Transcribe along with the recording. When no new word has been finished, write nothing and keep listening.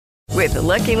With the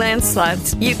Lucky Land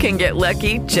Slots, you can get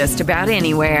lucky just about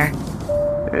anywhere.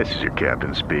 This is your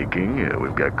captain speaking.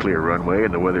 We've got clear runway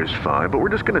and the weather's fine, but we're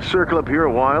just going to circle up here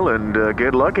a while and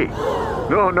get lucky.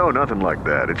 No, nothing like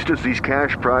that. It's just these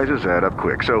cash prizes add up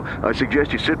quick. So I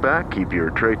suggest you sit back, keep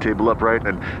your tray table upright,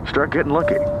 and start getting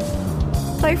lucky.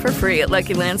 Play for free at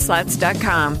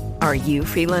LuckyLandSlots.com. Are you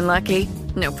feeling lucky?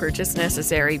 No purchase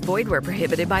necessary. Void where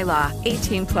prohibited by law.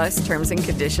 18 plus terms and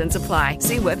conditions apply.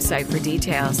 See website for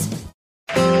details.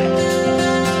 Que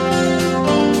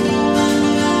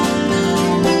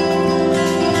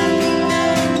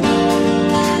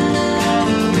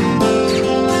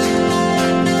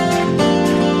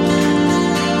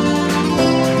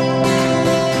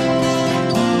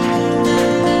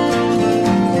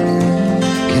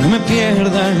no me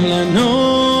pierda en la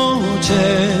noche,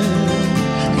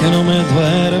 que no me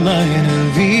duerma en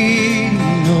el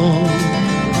vino,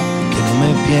 que no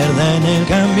me pierda en el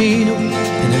camino,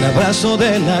 en el abrazo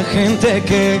de la gente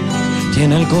que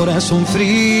tiene el corazón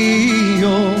frío,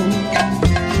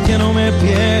 que no me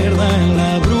pierda en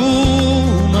la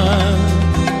bruma,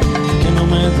 que no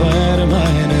me duerma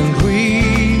en el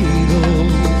ruido,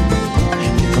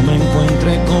 que no me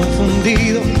encuentre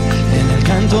confundido en el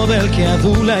canto del que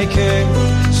adula y que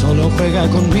solo juega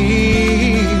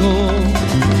conmigo.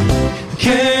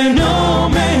 Que no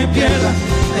me pierda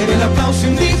en el aplauso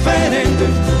indiferente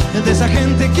de esa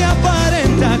gente que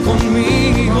aparenta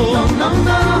conmigo.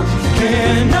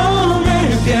 Que no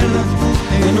me pierda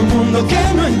en un mundo que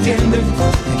no entiende,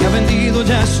 que ha vendido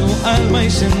ya su alma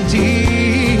y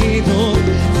sentido.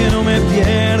 Que no me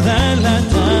pierda en la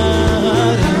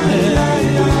tarde,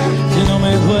 que no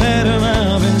me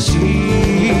duerma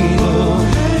vencido,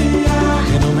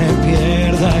 que no me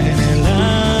pierda en el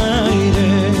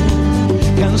aire,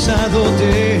 cansado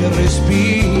de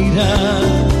respirar.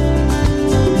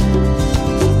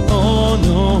 Oh,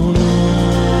 no,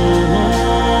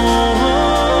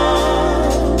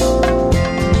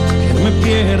 que no me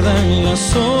pierda en la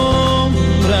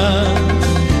sombra,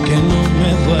 que no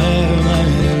me duerma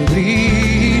en el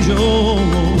brillo,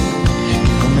 que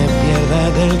no me pierda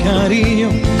del cariño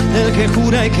del que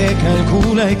jura y que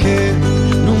calcula y que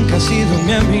nunca ha sido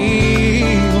mi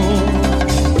amigo.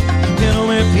 Que no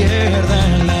me pierda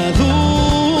en la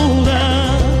duda,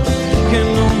 que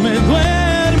no me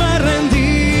duerma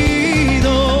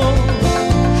rendido,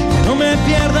 que no me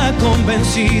pierda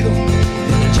convencido en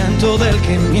el llanto del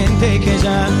que miente y que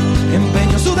ya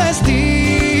empeñó su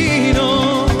destino.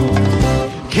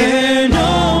 Que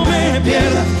no me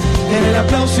pierda en el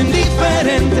aplauso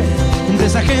indiferente de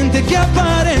esa gente que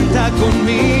aparenta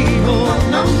conmigo.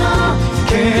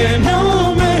 Que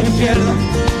no me pierda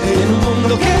en un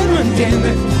mundo que no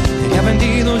entiende, que ha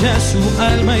vendido ya su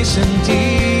alma y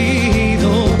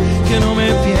sentido. Que no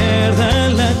me pierda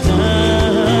en la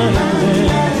tarde,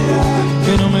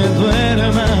 que no me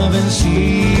duerma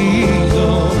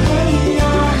vencido,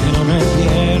 que no me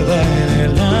pierda en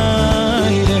el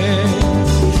aire,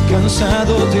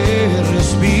 cansado de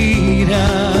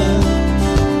respirar.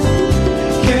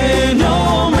 Que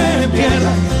no me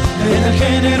pierda en el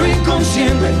género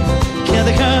inconsciente que ha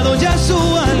dejado ya su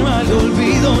alma al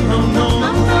olvido.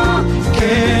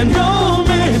 Que no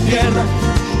me pierda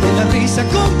en la risa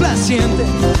complaciente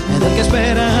del que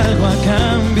espera algo a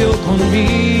cambio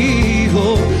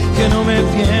conmigo. Que no me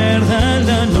pierda en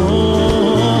la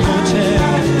noche,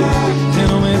 que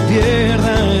no me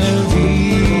pierda en el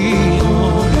vino.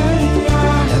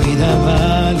 La vida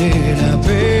vale la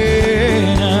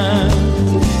pena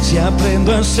si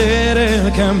aprendo a hacer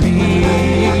el camino.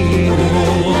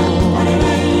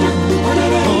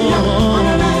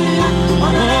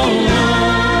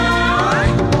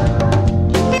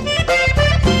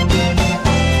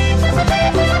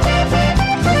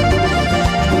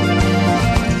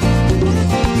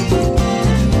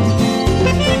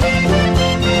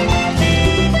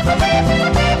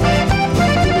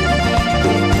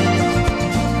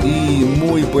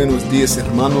 Buenos días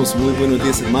hermanos, muy buenos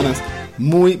días hermanas,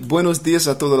 muy buenos días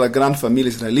a toda la gran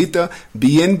familia israelita.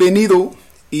 Bienvenido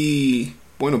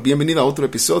bienvenido a otro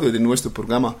episodio de nuestro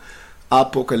programa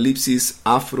Apocalipsis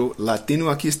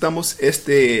Afro-Latino. Aquí estamos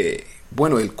el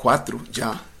 4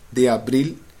 ya de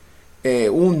abril.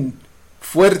 Un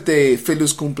fuerte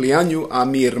feliz cumpleaños a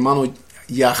mi hermano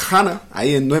Yahana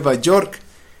ahí en Nueva York,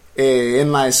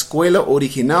 en la escuela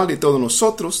original de todos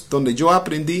nosotros, donde yo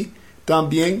aprendí.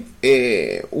 También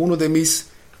uno de mis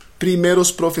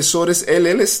primeros profesores, él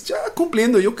es ya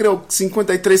cumpliendo, yo creo,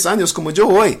 53 años como yo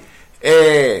hoy.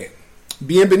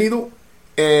 Bienvenido,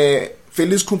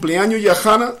 feliz cumpleaños,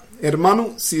 Yahana, hermano,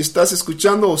 si estás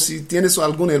escuchando o si tienes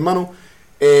algún hermano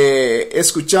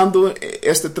escuchando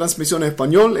esta transmisión en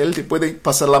español, él te puede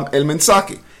pasar el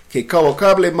mensaje que Cabo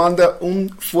Cable manda un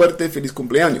fuerte feliz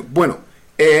cumpleaños. Bueno,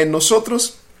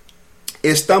 nosotros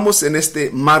estamos en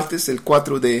este martes, el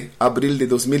 4 de abril de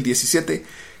 2017,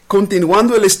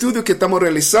 continuando el estudio que estamos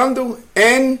realizando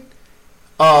en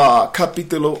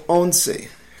capítulo 11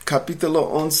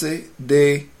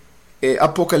 de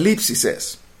Apocalipsis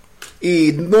es.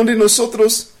 Y donde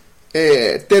nosotros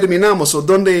terminamos o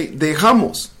donde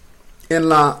dejamos en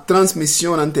la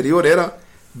transmisión anterior era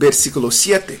versículo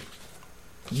 7.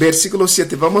 Versículo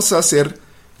 7, vamos a hacer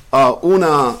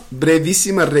una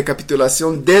brevísima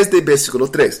recapitulación desde versículo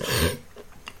 3,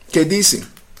 que dice: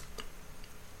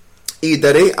 y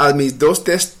daré a mis 2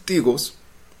 testigos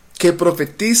que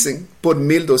profeticen por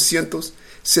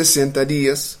 1260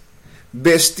 días,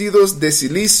 vestidos de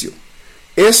silicio.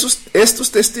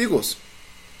 Estos testigos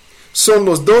son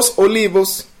los 2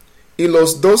 olivos y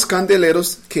los 2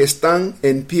 candeleros que están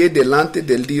en pie delante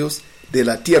del Dios de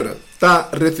la tierra.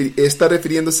 Está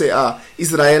refiriéndose a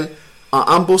Israel,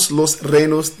 a ambos los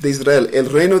reinos de Israel, el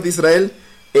reino de Israel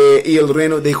y el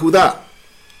reino de Judá.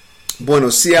 Bueno,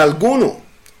 si alguno,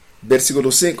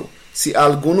 versículo 5, si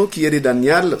alguno quiere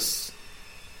dañarlos,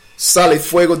 sale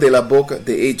fuego de la boca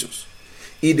de ellos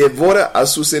y devora a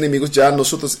sus enemigos. Ya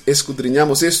nosotros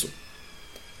escudriñamos eso.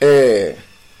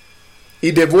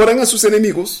 Y devoran a sus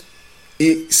enemigos,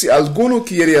 y si alguno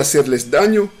quiere hacerles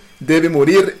daño, debe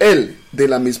morir él de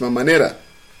la misma manera.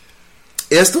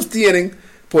 Estos tienen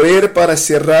poder para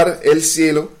cerrar el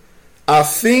cielo, a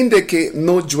fin de que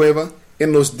no llueva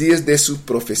en los días de su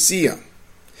profecía.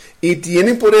 Y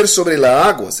tienen poder sobre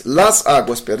las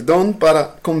aguas,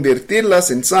 para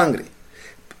convertirlas en sangre,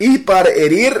 y para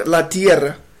herir la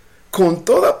tierra con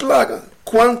toda plaga,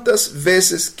 cuantas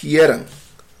veces quieran.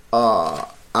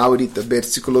 Ahorita,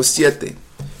 versículo 7.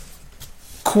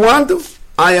 Cuando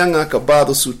hayan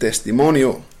acabado su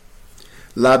testimonio,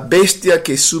 la bestia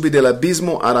que sube del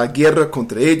abismo hará guerra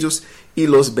contra ellos y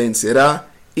los vencerá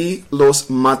y los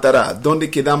matará. Donde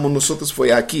quedamos nosotros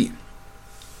fue aquí,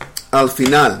 al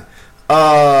final.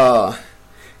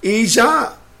 Y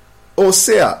ya, o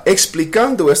sea,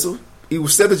 explicando eso, y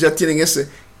ustedes ya tienen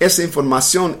esa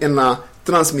información en la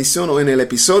transmisión o en el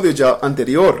episodio ya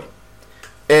anterior.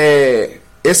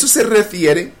 Eso se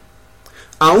refiere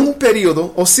a un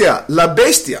periodo, o sea, la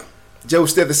bestia, ya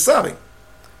ustedes saben,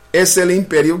 es el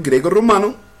imperio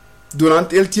griego-romano.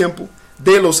 Durante el tiempo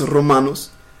de los romanos,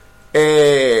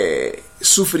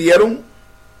 sufrieron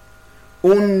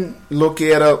lo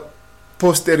que era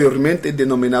posteriormente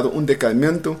denominado un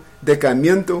decaimiento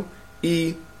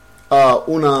y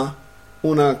una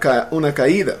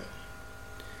caída.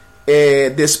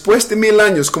 Después de 1000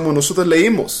 años, como nosotros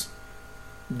leímos,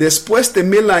 después de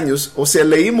 1000 años, o sea,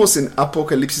 leímos en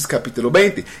Apocalipsis capítulo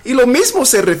 20, y lo mismo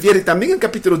se refiere también en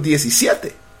capítulo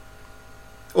 17,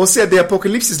 o sea, de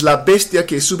Apocalipsis, la bestia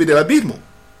que sube del abismo.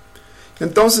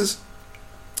 Entonces,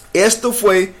 esto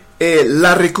fue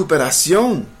la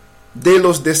recuperación de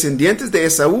los descendientes de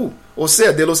Esaú, o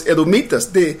sea, de los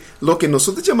edomitas, de lo que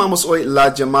nosotros llamamos hoy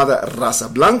la llamada raza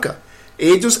blanca.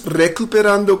 Ellos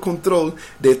recuperando control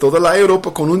de toda la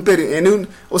Europa con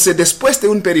después de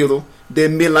un periodo de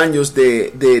 1000 años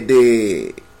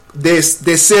de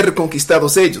ser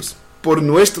conquistados ellos por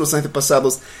nuestros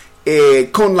antepasados,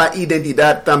 con la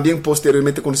identidad también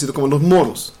posteriormente conocida como los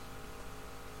moros.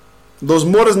 Los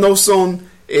moros no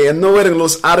eran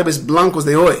los árabes blancos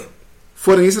de hoy.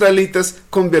 Fueron israelitas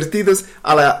convertidos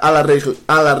a la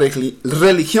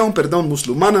religión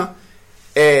musulmana,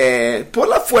 por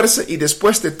la fuerza, y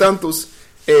después de tantos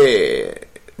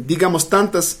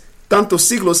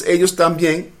siglos, ellos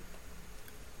también,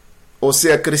 o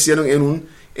sea, crecieron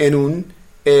en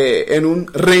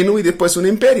un reino y después un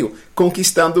imperio,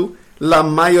 conquistando la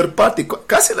mayor parte,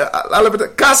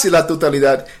 casi la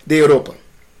totalidad de Europa.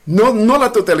 No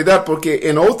la totalidad, porque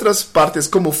en otras partes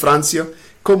como Francia,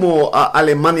 como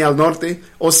Alemania al norte,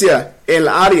 o sea, el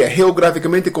área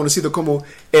geográficamente conocido como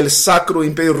el Sacro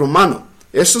Imperio Romano,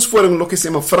 esos fueron lo que se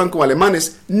llaman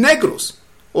franco-alemanes negros,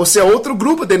 o sea, otro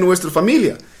grupo de nuestra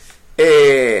familia.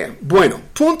 Bueno,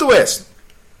 punto es,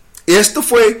 esto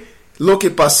fue lo que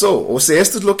pasó, o sea,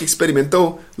 esto es lo que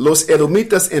experimentó los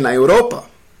edomitas en la Europa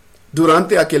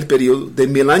durante aquel periodo de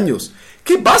 1000 años,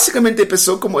 que básicamente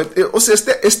empezó como, o sea,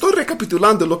 estoy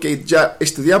recapitulando lo que ya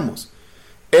estudiamos.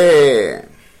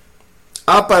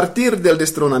 A partir del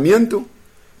destronamiento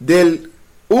del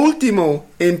último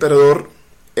emperador,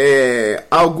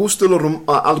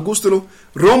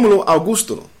 Rómulo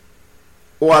Augusto,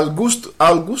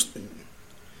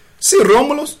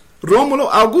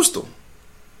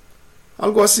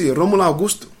 algo así, Rómulo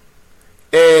Augusto.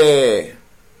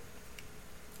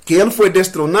 que él fue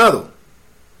destronado.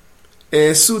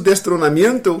 Su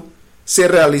destronamiento se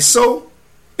realizó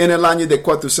en el año de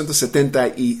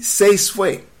 476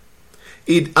 fue.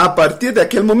 Y a partir de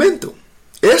aquel momento,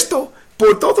 esto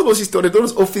por todos los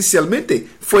historiadores oficialmente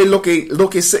fue lo que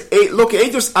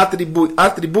ellos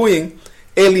atribuyen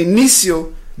el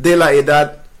inicio de la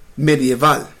edad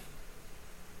medieval.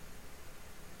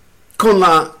 Con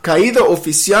la caída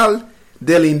oficial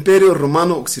del Imperio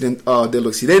Romano del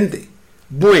Occidente.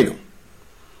 Bueno,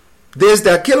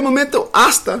 desde aquel momento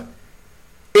hasta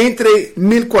entre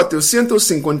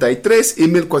 1453 y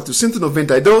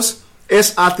 1492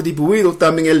 es atribuido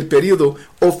también el periodo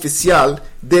oficial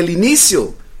del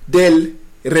inicio del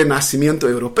Renacimiento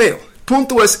europeo.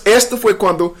 Punto es, esto fue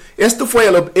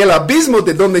el abismo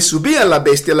de donde subía la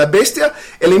bestia,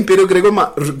 el Imperio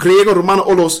griego romano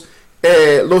o los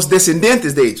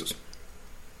descendientes de ellos.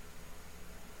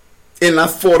 En la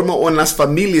forma o en las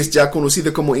familias ya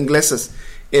conocidas como inglesas,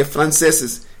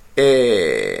 franceses,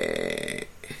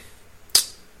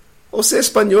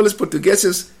 españoles,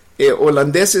 portugueses,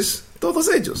 holandeses, todos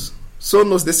ellos son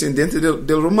los descendientes de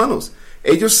los romanos.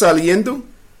 Ellos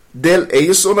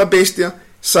ellos son la bestia,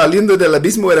 saliendo del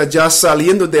abismo era ya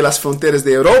saliendo de las fronteras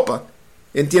de Europa,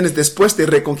 ¿entiendes? Después de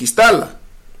reconquistarla.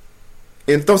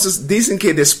 Entonces dicen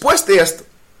que después de esto,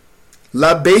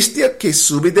 la bestia que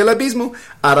sube del abismo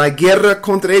hará guerra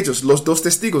contra ellos, los dos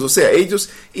testigos. O sea, ellos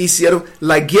hicieron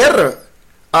la guerra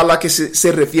a la que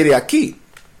se refiere aquí.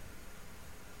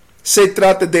 Se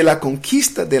trata de la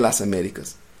conquista de las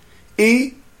Américas.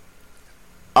 Y,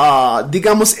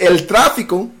 digamos, el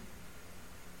tráfico,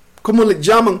 ¿cómo le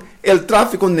llaman? El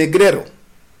tráfico negrero.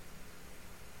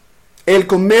 El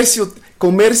comercio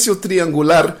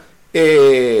triangular,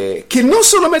 que no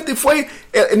solamente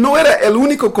no era el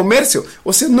único comercio,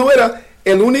 o sea, no era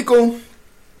el único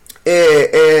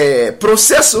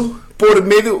proceso por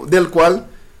medio del cual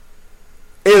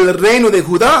el reino de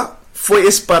Judá fue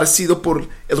esparcido por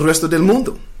el resto del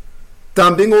mundo.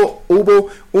 También hubo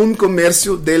un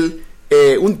comercio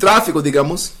un tráfico,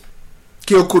 digamos,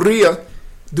 que ocurría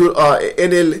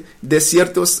en el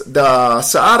desierto de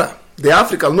Sahara, de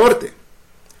África al norte.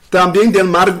 También del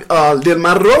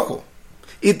Mar Rojo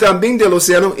y también del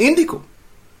Océano Índico.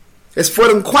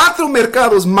 Fueron 4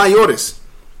 mercados mayores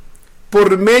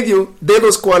por medio de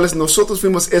los cuales nosotros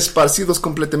fuimos esparcidos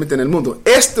completamente en el mundo.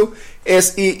 Esto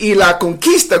es, y la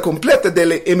conquista completa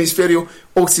del hemisferio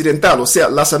occidental, o sea,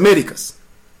 las Américas.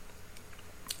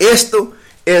 Esto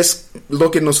es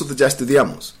lo que nosotros ya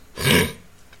estudiamos.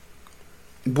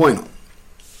 Bueno,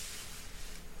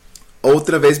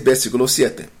 otra vez versículo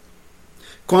 7.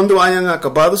 Cuando hayan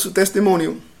acabado su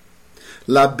testimonio,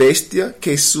 la bestia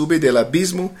que sube del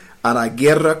abismo hará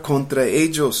guerra contra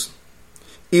ellos,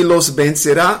 y los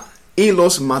vencerá y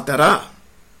los matará.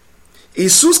 Y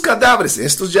sus cadáveres,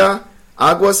 estos ya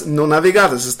aguas no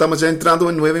navegadas, estamos ya entrando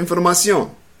en nueva información.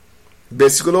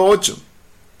 Versículo 8.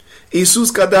 Y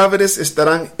sus cadáveres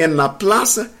estarán en la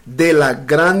plaza de la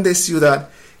grande ciudad,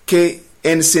 que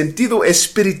en sentido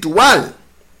espiritual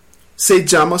se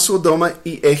llama Sodoma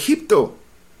y Egipto,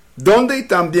 donde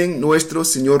también nuestro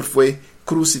Señor fue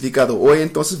crucificado. Hoy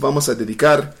entonces vamos a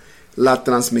dedicar la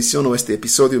transmisión o este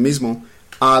episodio mismo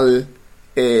al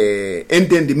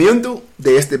entendimiento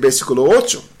de este versículo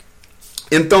 8.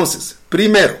 Entonces,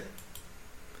 primero,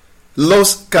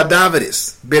 los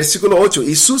cadáveres, versículo 8,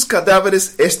 y sus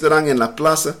cadáveres estarán en la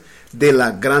plaza de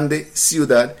la grande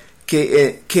ciudad,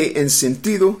 que en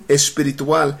sentido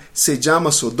espiritual se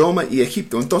llama Sodoma y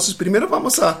Egipto. Entonces, primero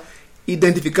vamos a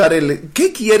identificar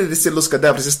qué quiere decir los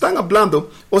cadáveres. Están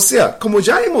hablando, o sea, como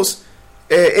ya hemos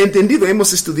entendido,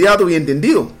 hemos estudiado y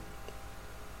entendido,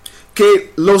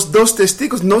 que los dos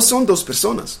testigos no son dos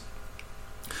personas,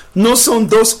 no son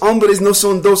dos hombres, no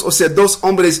son dos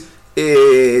hombres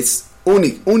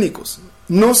únicos,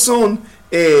 no son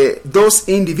dos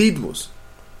individuos.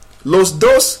 Los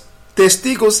dos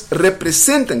testigos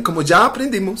representan, como ya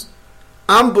aprendimos,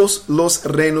 ambos los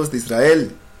reinos de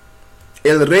Israel.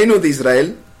 El reino de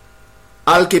Israel,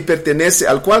 al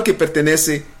cual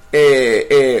pertenece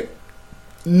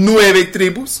 9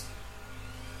 tribus,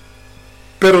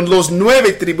 pero los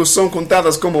 9 tribus son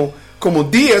contadas como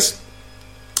 10,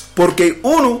 porque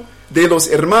uno de los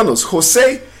hermanos,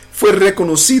 José, fue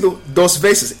reconocido 2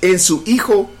 veces en su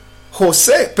hijo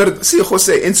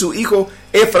en su hijo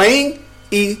Efraín,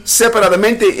 y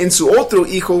separadamente en su otro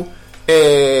hijo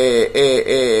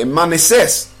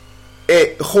Manasés.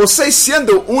 José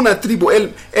siendo una tribu,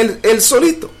 él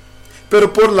solito,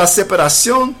 pero por la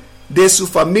separación de su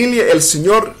familia, el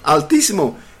Señor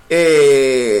Altísimo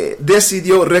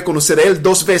decidió reconocer a él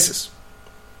 2 veces.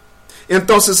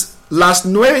 Entonces, las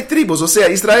 9 tribus, o sea,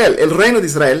 Israel, el reino de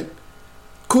Israel,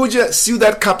 cuya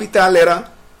ciudad capital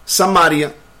era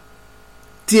Samaria,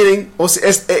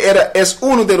 es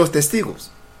uno de los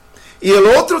testigos. Y el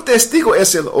otro testigo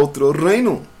es el otro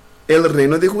reino, el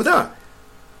reino de Judá,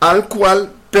 al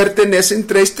cual pertenecen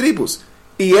 3 tribus.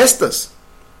 Y estas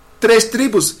 3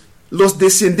 tribus, los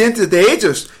descendientes de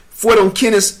ellos, fueron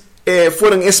quienes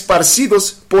fueron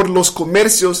esparcidos por los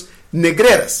comercios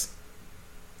negreros.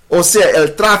 O sea,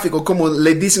 el tráfico, como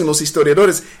le dicen los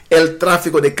historiadores, el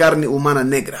tráfico de carne humana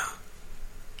negra.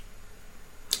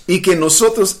 Y que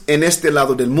nosotros en este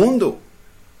lado del mundo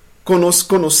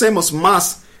conocemos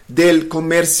más del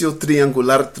comercio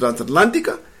triangular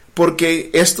transatlántico, porque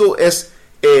esto es,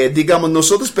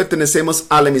 nosotros pertenecemos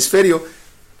al hemisferio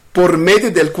por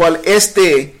medio del cual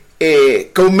este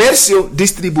comercio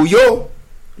distribuyó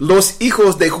los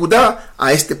hijos de Judá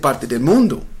a esta parte del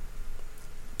mundo.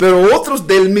 Pero otros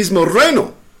del mismo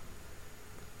reino,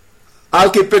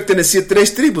 al que pertenecían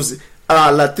 3 tribus,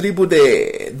 a la tribu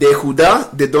de Judá,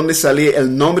 de donde salía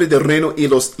el nombre del reino y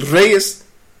los reyes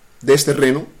de este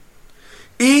reino,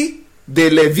 y de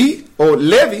Leví,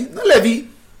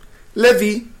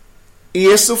 y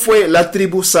eso fue la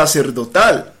tribu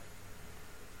sacerdotal,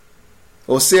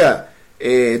 o sea,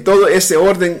 todo ese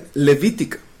orden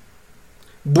levítico.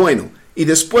 Bueno, y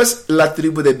después la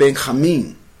tribu de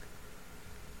Benjamín.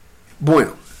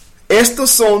 Bueno, estos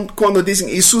son cuando dicen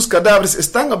y sus cadáveres,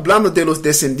 están hablando de los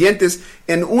descendientes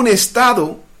en un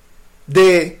estado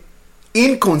de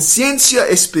inconsciencia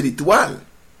espiritual,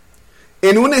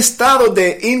 en un estado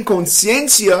de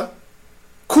inconsciencia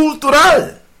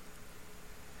cultural,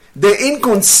 de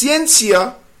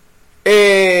inconsciencia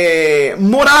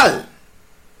moral.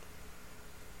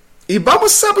 Y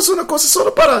vamos a una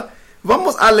cosa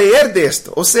vamos a leer de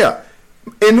esto, o sea,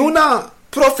 en una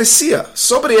profecía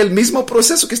sobre el mismo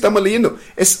proceso que estamos leyendo.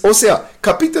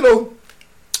 Capítulo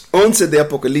 11 de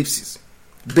Apocalipsis,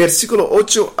 versículo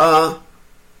 8 a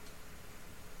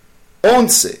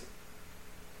 11.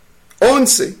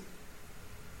 11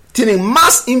 tienen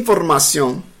más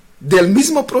información del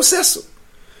mismo proceso.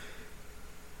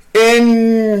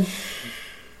 En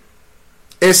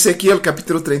Ezequiel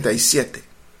capítulo 37,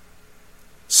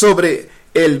 sobre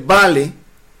el valle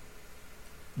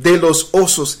de los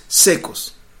osos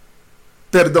secos,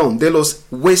 de los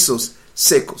huesos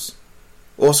secos.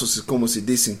 Osos es como se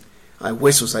dicen, hay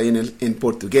huesos ahí en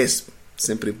portugués,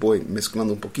 siempre voy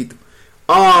mezclando un poquito.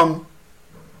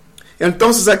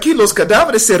 Entonces aquí los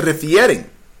cadáveres se refieren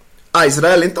a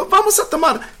Israel. Entonces vamos a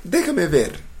tomar, déjame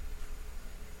ver.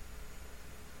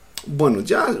 Bueno,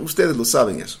 ya ustedes lo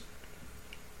saben eso.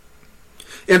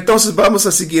 Entonces vamos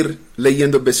a seguir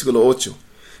leyendo el versículo 8.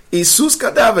 Y sus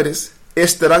cadáveres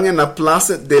estarán en la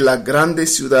plaza de la grande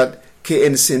ciudad, que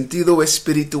en sentido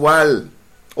espiritual,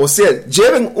 o sea,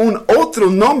 llevan un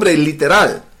otro nombre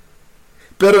literal,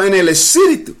 pero en el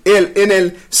espíritu, en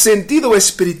el sentido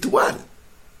espiritual,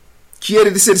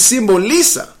 quiere decir,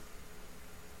 simboliza,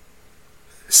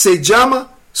 se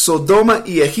llama Sodoma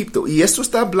y Egipto, y esto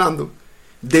está hablando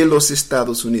de los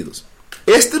Estados Unidos.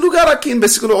 Este lugar aquí en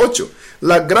versículo 8,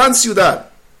 la gran ciudad,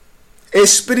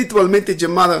 espiritualmente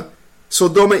llamada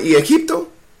Sodoma y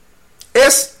Egipto,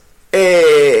 es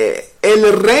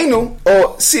el reino,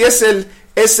 o si es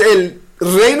el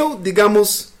reino,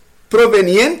 digamos,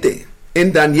 proveniente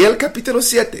en Daniel capítulo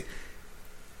 7.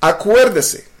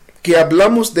 Acuérdese que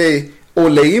hablamos o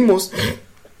leímos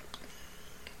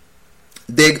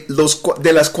de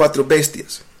las 4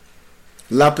 bestias.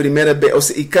 La primera,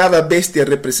 y cada bestia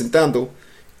representando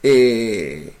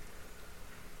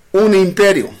un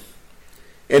imperio.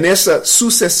 En esa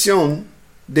sucesión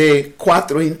de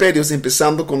 4 imperios,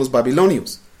 empezando con los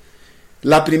babilonios.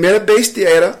 La primera bestia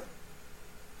era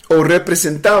o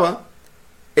representaba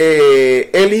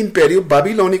el imperio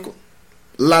babilónico.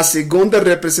 La segunda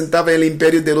representaba el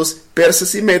imperio de los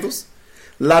persas y medos.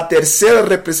 La tercera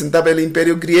representaba el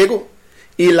imperio griego.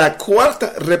 Y la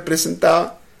cuarta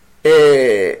representaba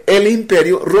el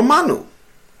imperio romano.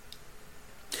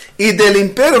 Y del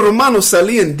imperio romano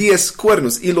salían 10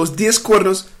 cuernos. Y los 10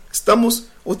 cuernos, estamos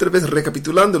otra vez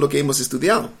recapitulando lo que hemos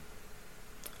estudiado.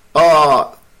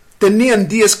 Tenían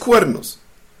 10 cuernos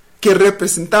que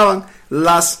representaban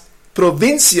las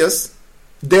provincias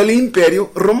del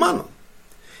imperio romano.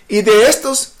 Y de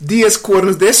estos 10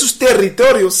 cuernos, de esos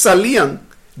territorios, salían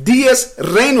 10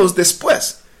 reinos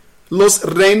después. Los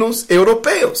reinos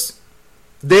europeos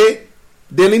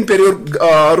del imperio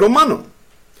romano.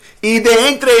 Y de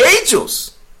entre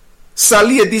ellos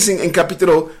salía, dicen en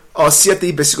capítulo 7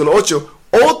 y versículo 8,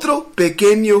 otro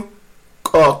pequeño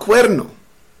cuerno.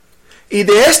 Y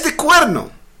de este cuerno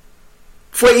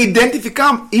fue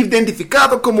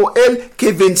identificado como el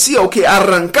que vencía o que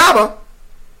arrancaba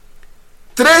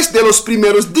 3 de los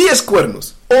primeros 10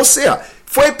 cuernos. O sea,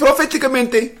 fue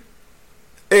proféticamente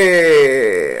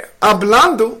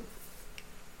hablando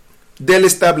del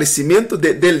establecimiento,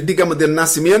 del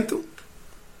nacimiento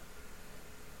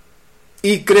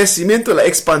y crecimiento, la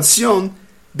expansión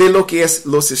de lo que es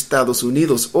los Estados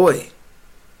Unidos hoy.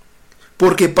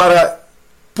 Porque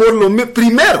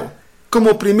primero,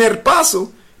 como primer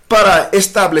paso para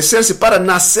establecerse, para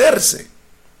nacerse,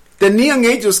 tenían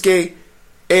ellos que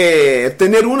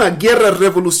tener una guerra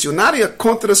revolucionaria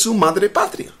contra su madre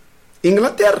patria,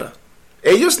 Inglaterra.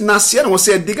 Ellos nacieron, o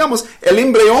sea, digamos, el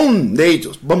embrión de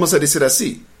ellos, vamos a decir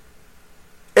así,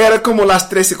 era como las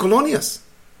 13 colonias.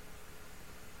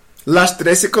 Las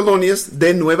 13 colonias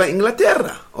de Nueva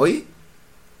Inglaterra, ¿oí?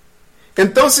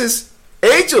 Entonces,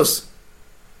 ellos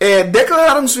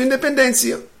declararon su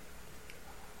independencia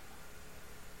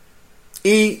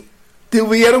y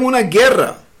tuvieron una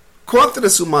guerra contra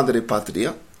su madre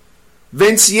patria,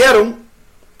 vencieron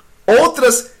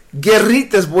otras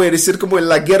guerritas, voy a decir, como en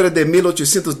la guerra de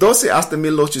 1812 hasta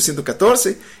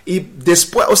 1814, y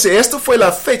después, o sea, esto fue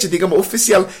la fecha, digamos,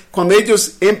 oficial, cuando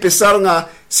ellos empezaron a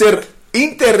ser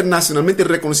internacionalmente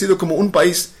reconocidos como un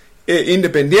país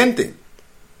independiente.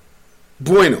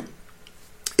 Bueno,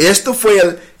 esto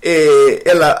fue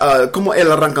como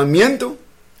el arrancamiento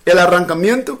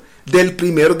del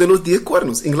primero de los 10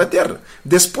 cuernos, Inglaterra.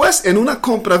 Después, en una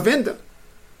compra-venta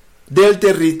del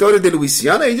territorio de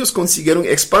Luisiana, ellos consiguieron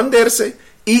expandirse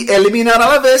y eliminar a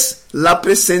la vez la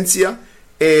presencia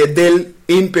del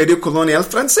imperio colonial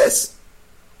francés.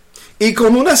 Y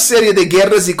con una serie de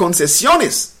guerras y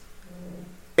concesiones,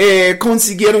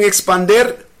 consiguieron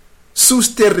expandir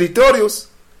sus territorios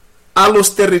a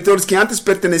los territorios que antes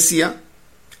pertenecían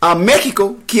a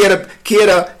México, que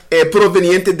era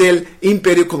proveniente del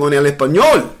imperio colonial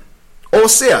español. O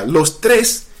sea, los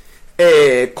 3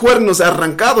 cuernos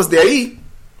arrancados de ahí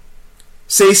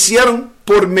se hicieron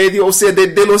por medio, o sea,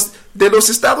 de los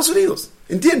Estados Unidos.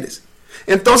 ¿Entiendes?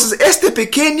 Entonces, este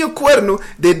pequeño cuerno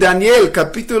de Daniel,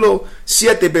 capítulo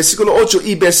 7, versículo 8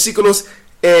 y versículos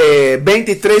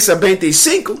 23 a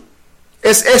 25,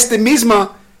 es esta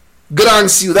misma gran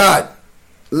ciudad,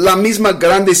 la misma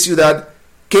grande ciudad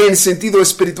que en sentido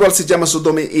espiritual se llama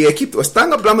Sodoma y Egipto.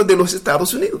 Están hablando de los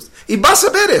Estados Unidos. Y vas a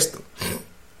ver esto.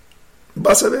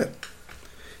 Vas a ver.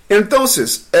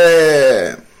 Entonces,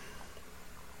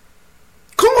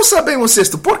 ¿cómo sabemos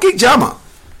esto? ¿Por qué llama?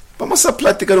 Vamos a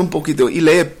platicar un poquito y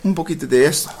leer un poquito de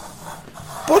esto.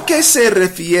 ¿Por qué se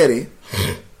refiere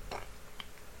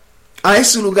a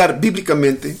ese lugar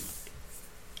bíblicamente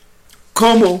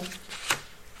como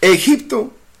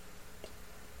Egipto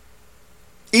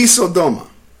y Sodoma?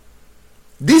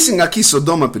 Dicen aquí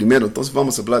Sodoma primero, entonces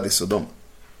vamos a hablar de Sodoma.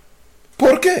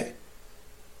 ¿Por qué?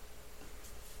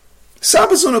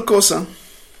 ¿Sabes una cosa?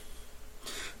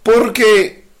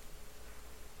 Porque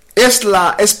es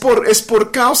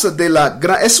por causa de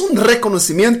es un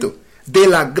reconocimiento de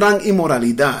la gran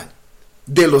inmoralidad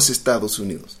de los Estados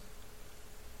Unidos.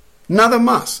 Nada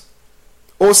más.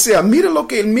 O sea, mira lo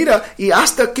que él mira y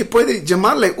hasta que puede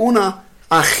llamarle una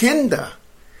agenda.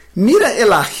 Mira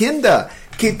la agenda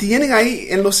que tienen ahí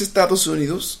en los Estados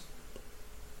Unidos.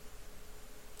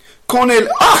 Con el,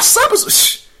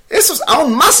 ¿sabes? Eso es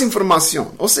aún más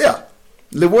información. O sea,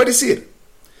 le voy a decir,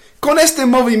 con este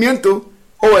movimiento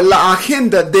o la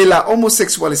agenda de la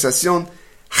homosexualización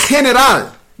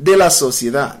general de la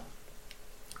sociedad.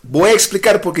 Voy a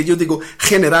explicar por qué yo digo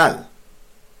general.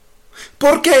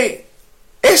 Porque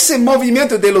ese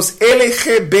movimiento de los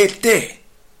LGBT,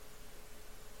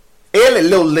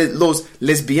 los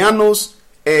lesbianos,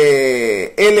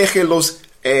 los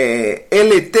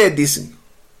LT dicen,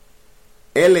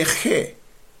 LG,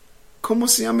 ¿cómo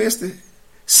se llama este?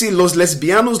 Sí, los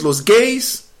lesbianos, los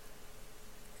gays,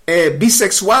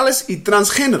 bisexuales y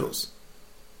transgéneros,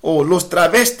 o los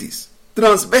transvestis.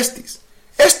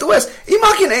 Esto es,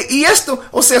 imagine, y esto,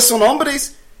 o sea, son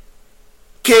hombres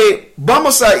que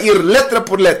vamos a ir letra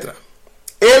por letra.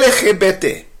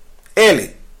 LGBT,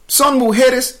 L, son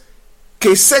mujeres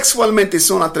que sexualmente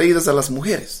son atraídas a las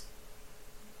mujeres.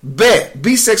 B,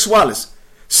 bisexuales,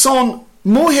 son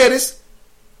mujeres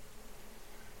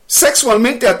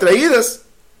sexualmente atraídas,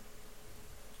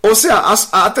 o sea,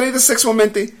 atraídas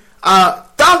sexualmente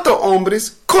a tanto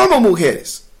hombres como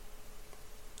mujeres.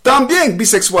 También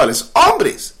bisexuales,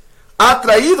 hombres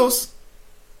atraídos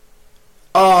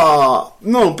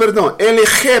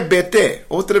LGBT,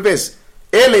 otra vez,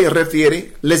 L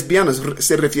refiere, lesbianas,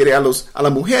 se refiere a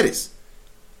las mujeres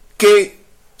que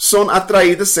son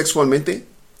atraídas sexualmente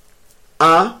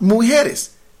a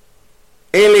mujeres.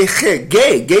 LG,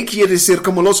 gay. Gay quiere decir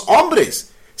como los hombres,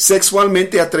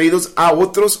 sexualmente atraídos a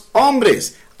otros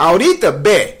hombres. Ahorita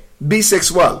B,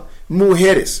 bisexual,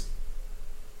 mujeres,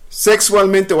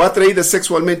 sexualmente o atraídas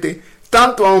sexualmente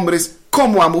tanto a hombres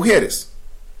como a mujeres.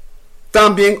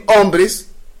 También hombres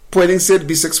pueden ser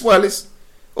bisexuales,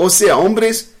 o sea,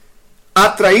 hombres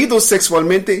atraídos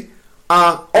sexualmente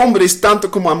a hombres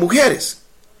tanto como a mujeres.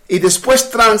 Y después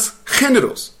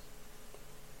transgéneros.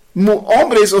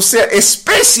 Hombres, o sea,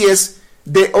 especies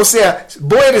de, o sea,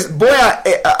 voy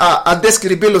a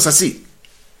describirlos así.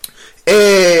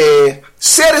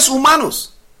 Seres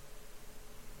humanos.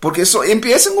 Porque eso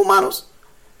empiezan humanos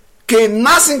que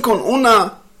nacen con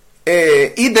una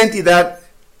identidad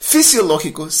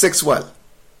fisiológico sexual.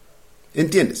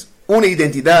 ¿Entiendes? Una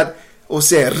identidad, o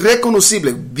sea,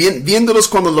 reconocible. Viéndolos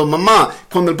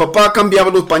cuando el papá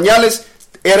cambiaba los pañales,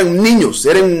 eran niños,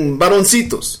 eran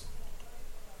varoncitos.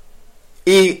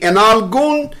 Y en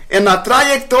la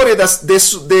trayectoria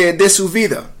de su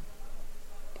vida,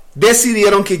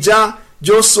 decidieron que ya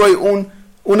yo soy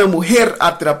una mujer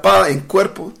atrapada en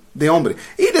cuerpo de hombre.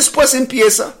 Y después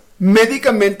empieza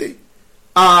médicamente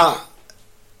a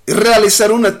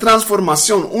realizar una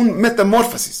transformación, un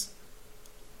metamorfosis.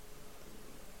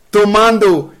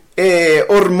 Tomando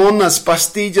hormonas,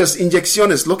 pastillas,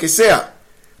 inyecciones, lo que sea,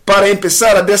 para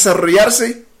empezar a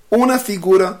desarrollarse una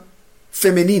figura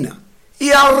femenina.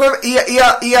 Y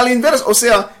al inverso, o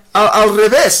sea, al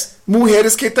revés,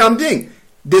 mujeres que también,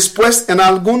 después en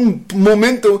algún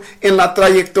momento en la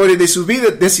trayectoria de su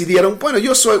vida, decidieron, bueno,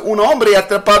 yo soy un hombre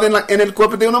atrapado en el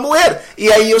cuerpo de una mujer.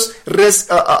 Y ellos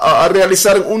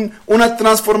realizaron una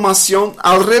transformación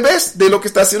al revés de lo que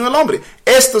está haciendo el hombre.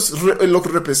 Esto es lo que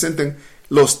representan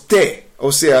los T,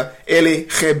 o sea,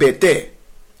 LGBT.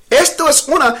 Esto es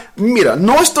mira,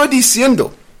 no estoy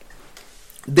diciendo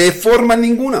de forma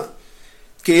ninguna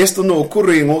que esto no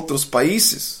ocurre en otros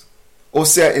países, o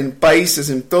sea, en países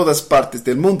en todas partes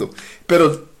del mundo,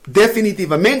 pero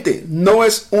definitivamente no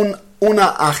es una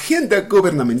agenda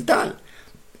gubernamental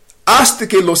hasta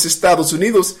que los Estados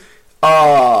Unidos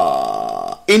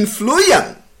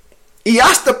influyan y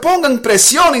hasta pongan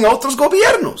presión en otros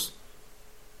gobiernos.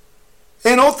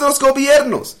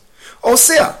 O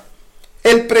sea,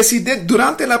 el presidente,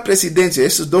 durante la presidencia,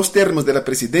 esos dos términos de la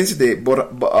presidencia de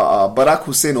Barack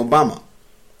Hussein Obama,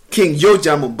 quien yo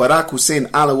llamo Barack Hussein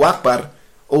Allahu Akbar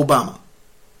Obama.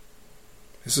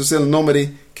 Eso es el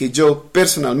nombre que yo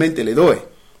personalmente le doy.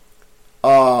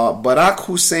 Barack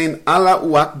Hussein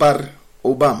Allahu Akbar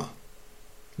Obama.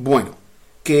 Bueno,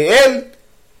 que él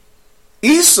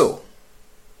hizo,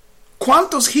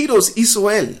 ¿cuántos giros hizo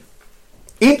él?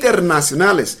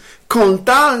 Internacionales, con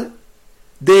tal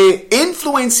de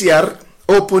influenciar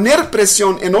o poner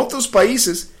presión en otros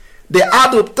países de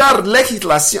adoptar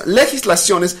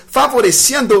legislaciones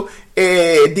favoreciendo,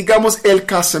 digamos, el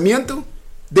casamiento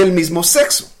del mismo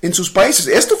sexo en sus países.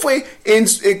 Esto fue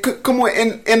como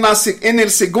en el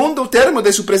segundo término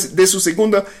de su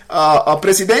segunda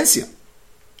presidencia.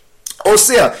 O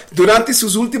sea, durante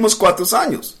sus últimos 4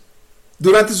 años.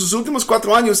 Durante sus últimos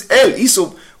 4 años, él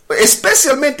hizo,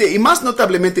 especialmente y más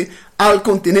notablemente, al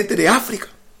continente de África.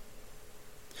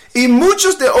 Y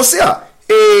muchos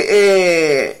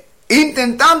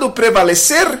intentando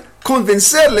prevalecer,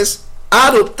 convencerles a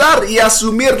adoptar y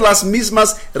asumir las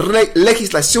mismas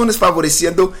legislaciones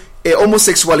favoreciendo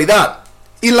homosexualidad.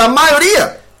 Y la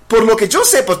mayoría, por lo que yo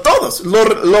sé, por todos,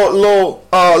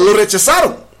 lo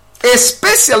rechazaron.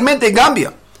 Especialmente en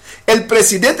Gambia. El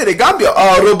presidente de Gambia,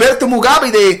 Roberto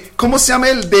Mugabe, ¿cómo se llama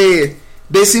él?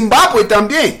 De Zimbabue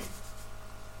también.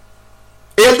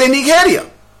 El de Nigeria.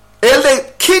 El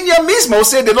de Kenia mismo, o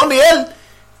sea, de donde él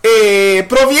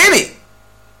proviene.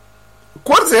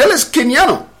 Acuérdense, él es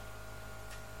keniano.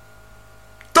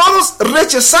 Todos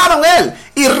rechazaron él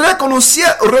y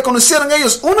reconocieron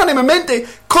ellos unánimemente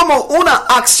como una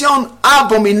acción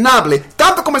abominable,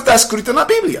 tanto como está escrito en la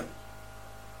Biblia.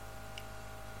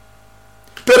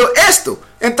 Pero esto,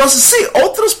 entonces sí,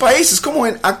 otros países como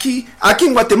aquí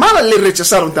en Guatemala le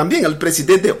rechazaron también al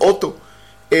presidente Otto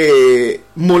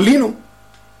Molino.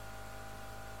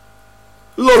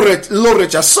 Lo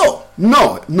rechazó.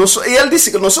 Y él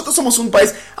dice que nosotros somos un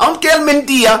país, aunque él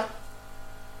mentía,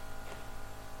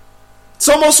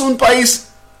 somos un país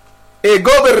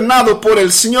gobernado por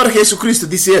el Señor Jesucristo,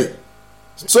 dice él.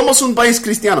 Somos un país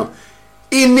cristiano.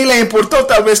 Y ni le importó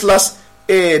tal vez las,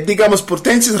 digamos,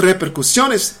 potencias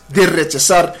repercusiones de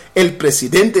rechazar el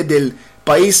presidente del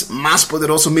país más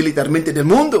poderoso militarmente del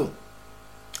mundo.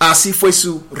 Así fue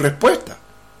su respuesta.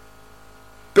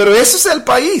 Pero ese es el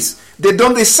país de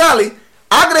donde sale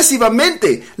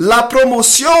agresivamente la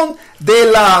promoción de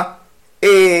la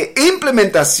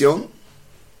implementación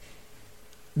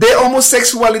de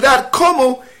homosexualidad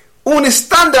como un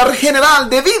estándar general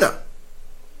de vida.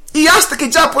 Y hasta que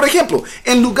ya, por ejemplo,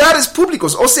 en lugares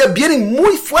públicos, o sea, viene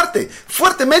muy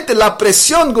fuertemente la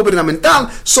presión gubernamental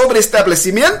sobre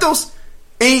establecimientos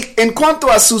y en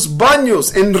cuanto a sus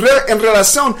baños, en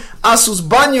relación a sus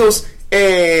baños,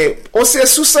 o sea,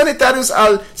 sus sanitarios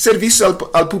al servicio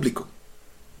al público.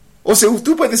 O sea,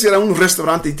 tú puedes ir a un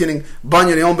restaurante y tienen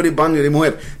baño de hombre y baño de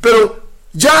mujer, pero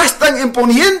ya están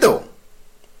imponiendo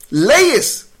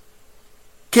leyes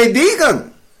que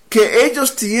digan que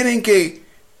ellos tienen que,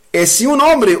 si un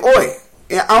hombre hoy,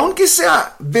 aunque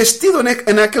sea vestido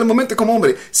en aquel momento como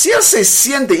hombre, si él se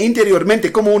siente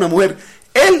interiormente como una mujer,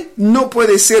 él no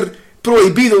puede ser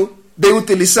prohibido de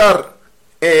utilizar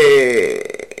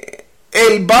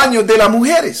el baño de las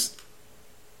mujeres.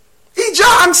 Y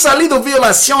ya han salido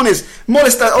violaciones,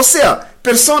 o sea,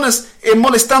 personas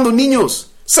molestando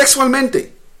niños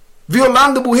sexualmente,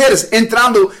 violando mujeres,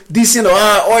 entrando, diciendo,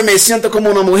 hoy me siento como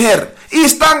una mujer. Y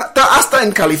están hasta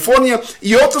en California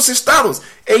y otros estados.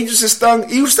 Ellos están,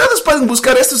 y ustedes pueden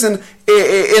buscar estos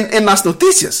en las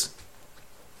noticias.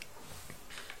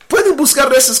 Pueden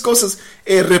buscar esas cosas,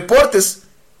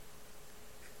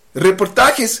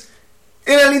 reportajes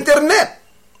en el internet.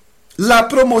 La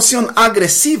promoción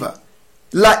agresiva,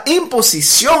 la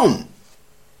imposición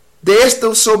de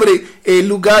esto sobre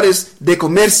lugares de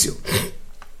comercio,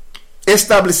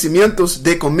 establecimientos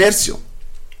de comercio.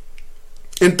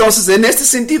 Entonces, en este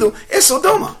sentido, es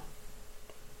Sodoma.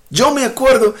 Yo me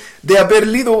acuerdo de haber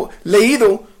leído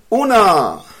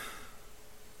una...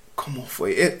 ¿Cómo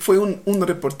fue? Fue un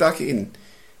reportaje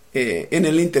en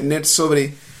el internet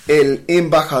sobre el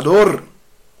embajador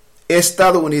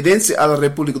estadounidense a la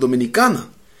República Dominicana.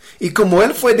 Y como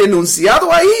él fue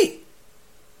denunciado ahí,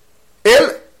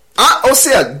 o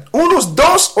sea, unos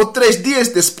 2 o 3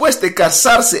 días después de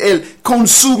casarse él con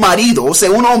su marido, o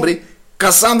sea, un hombre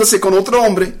casándose con otro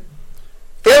hombre,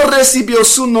 él recibió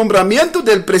su nombramiento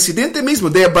del presidente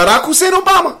mismo, de Barack Hussein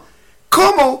Obama,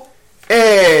 como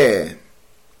el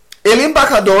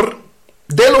embajador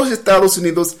de los Estados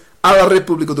Unidos a la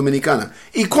República Dominicana.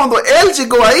 Y cuando él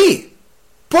llegó ahí,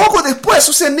 poco después,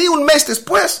 o sea, ni un mes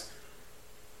después,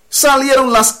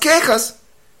 salieron las quejas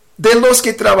de los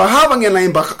que trabajaban en la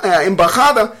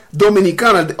embajada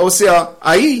dominicana, o sea,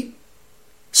 ahí,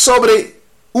 sobre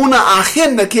una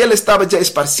agenda que él estaba ya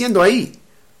esparciendo ahí.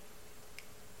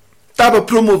 Estaba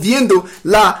promoviendo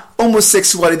la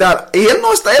homosexualidad. Y él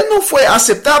no fue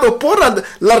aceptado por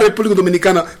la República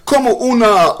Dominicana como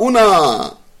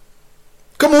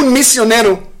como un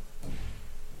misionero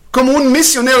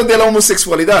de la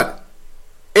homosexualidad.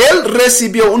 Él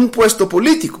recibió un puesto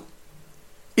político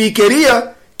y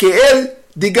quería que él,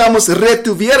 digamos,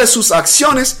 retuviera sus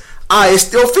acciones a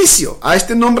este oficio, a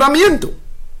este nombramiento.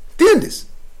 ¿Entiendes?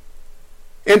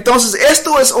 Entonces,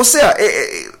 esto es, o sea,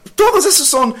 todos esos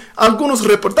son algunos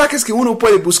reportajes que uno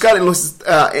puede buscar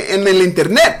en el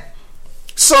internet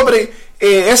sobre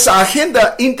esa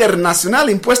agenda internacional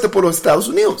impuesta por los Estados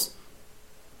Unidos.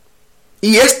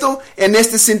 Y esto, en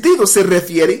este sentido, se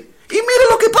refiere, y mire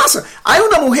lo que pasa, hay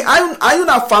una mujer, hay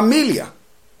una familia,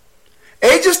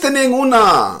 ellos tienen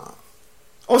una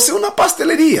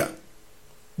pastelería,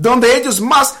 donde ellos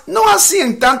no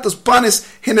hacían tantos panes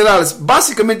generales,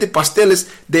 básicamente pasteles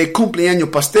de cumpleaños,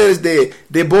 pasteles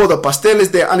de boda,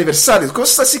 pasteles de aniversarios,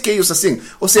 cosas así que ellos hacían,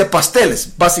 o sea, pasteles,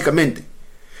 básicamente.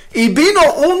 Y vino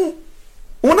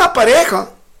una pareja,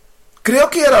 creo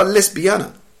que era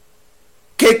lesbiana,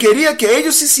 que quería que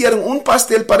ellos hicieran un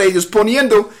pastel para ellos,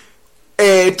 poniendo,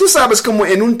 tú sabes, como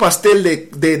en un pastel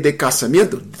de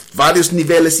casamiento, varios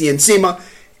niveles, y encima,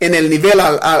 en el nivel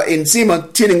encima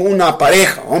tienen una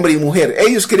pareja, hombre y mujer.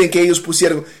 Ellos creen que ellos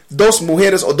pusieron 2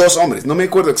 mujeres o 2 hombres, no me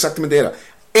acuerdo exactamente era.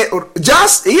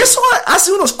 Y eso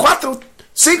hace unos 4,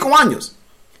 5 años.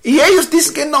 Y ellos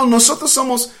dicen que no, nosotros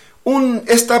somos un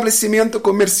establecimiento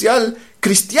comercial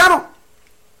cristiano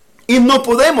y no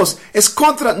podemos, es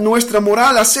contra nuestra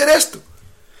moral hacer esto.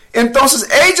 Entonces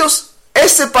ellos,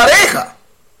 esa pareja,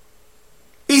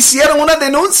 hicieron una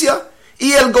denuncia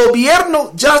y el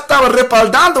gobierno ya estaba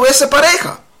respaldando a esa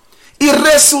pareja. Y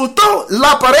resultó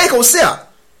la pareja, o sea,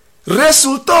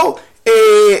 resultó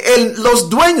los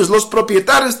dueños, los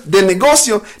propietarios del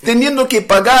negocio, teniendo que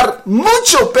pagar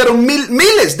mucho, pero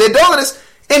miles de dólares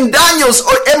en daños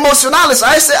emocionales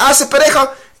a esa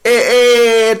pareja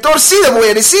torcida, voy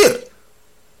a decir.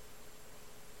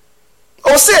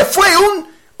 O sea, fue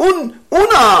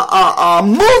una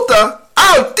multa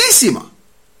altísima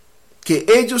que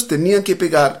ellos tenían que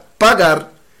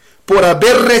pagar por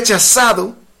haber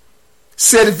rechazado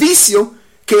servicio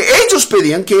que ellos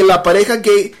pedían, que la pareja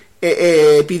gay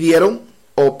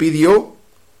pidió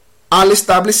al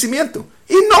establecimiento.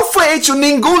 Y no fue hecho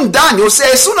ningún daño. O sea,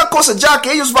 es una cosa ya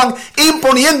que ellos van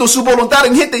imponiendo su voluntad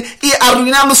en gente y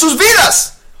arruinando sus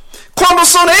vidas. Cuando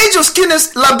son ellos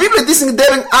quienes la Biblia dice que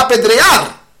deben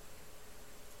apedrear.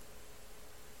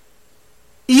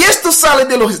 Y esto sale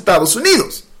de los Estados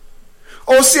Unidos.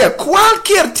 O sea,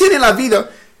 cualquier tiene la vida.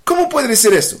 ¿Cómo puede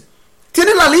decir esto?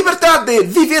 Tiene la libertad de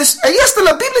vivir. Ahí hasta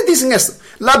la Biblia dice esto.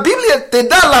 La Biblia te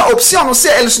da la opción, o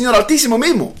sea, el Señor Altísimo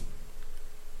mismo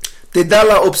te da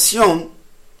la opción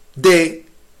de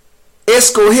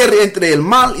escoger entre el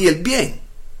mal y el bien.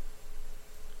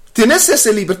 Tienes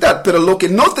esa libertad, pero lo que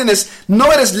no tienes,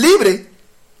 no eres libre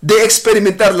de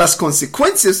experimentar las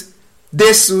consecuencias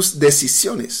de sus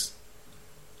decisiones.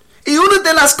 Y una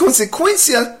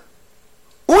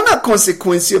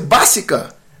consecuencia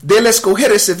básica del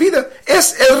escoger esa vida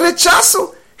es el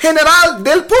rechazo general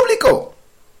del público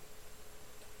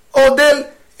o del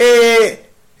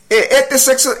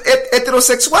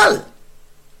heterosexual.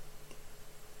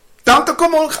 Tanto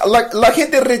como la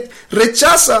gente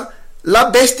rechaza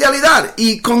la bestialidad,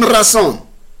 y con razón.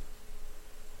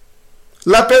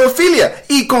 La pedofilia,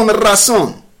 y con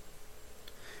razón.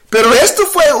 Pero esto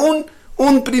fue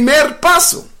un primer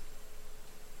paso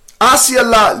hacia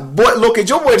lo que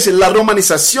yo voy a decir, la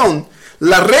romanización,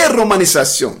 la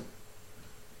re-romanización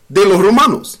de los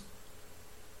romanos.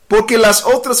 Porque las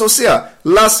otras, o sea,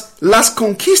 las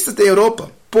conquistas de Europa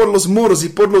por los moros y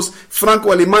por los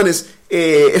franco-alemanes,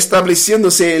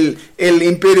 estableciéndose el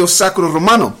imperio sacro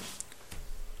romano,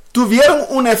 tuvieron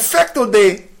un efecto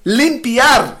de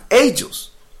limpiar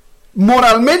ellos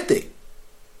moralmente.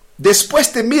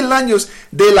 Después de 1000 años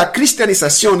de la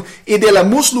cristianización y de la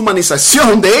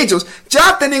musulmanización de ellos,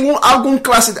 ya tenían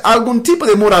algún tipo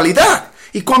de moralidad.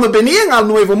 Y cuando venían al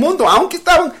Nuevo Mundo, aunque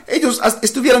ellos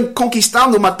estuvieran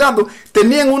conquistando, matando,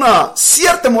 tenían una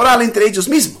cierta moral entre ellos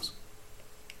mismos.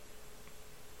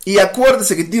 Y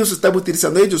acuérdense que Dios estaba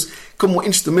utilizando a ellos como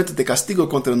instrumento de castigo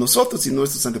contra nosotros y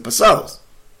nuestros antepasados.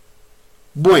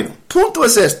 Bueno, punto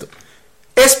es esto.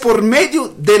 Es por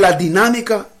medio de la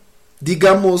dinámica,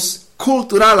 digamos,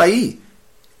 cultural ahí,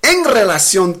 en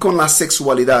relación con la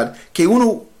sexualidad, que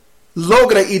uno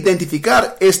logra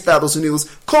identificar Estados Unidos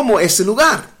como ese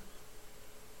lugar.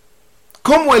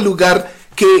 Como el lugar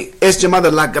que es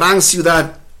llamado la Gran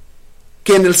Ciudad,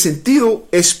 que en el sentido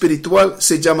espiritual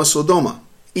se llama Sodoma.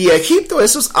 Y Egipto,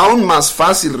 eso es aún más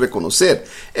fácil reconocer.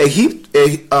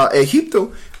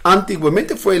 Egipto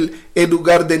antiguamente fue el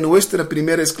lugar de nuestra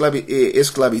primera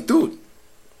esclavitud.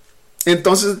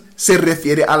 Entonces se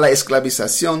refiere a la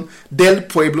esclavización del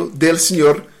pueblo del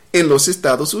Señor en los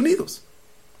Estados Unidos.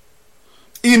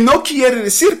 Y no quiere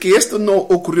decir que esto no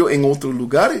ocurrió en otros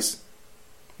lugares.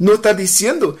 No está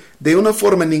diciendo de una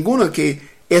forma ninguna que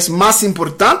es más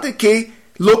importante que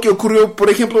lo que ocurrió, por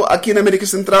ejemplo, aquí en América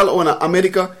Central o en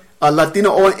América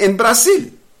Latina o en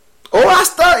Brasil. O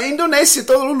hasta Indonesia,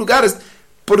 todos los lugares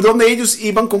por donde ellos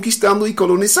iban conquistando y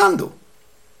colonizando.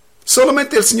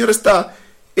 Solamente el Señor está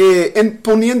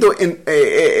poniendo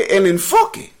el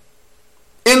enfoque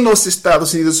en los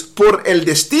Estados Unidos por el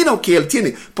destino que Él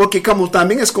tiene. Porque como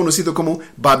también es conocido como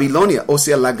Babilonia, o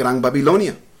sea, la Gran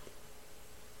Babilonia.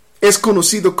 Es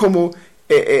conocido como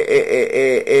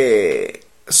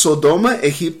Sodoma,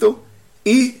 Egipto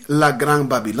y la Gran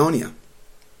Babilonia.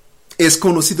 Es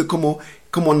conocido como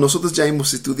nosotros ya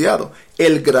hemos estudiado,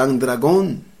 el gran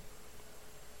dragón.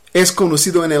 Es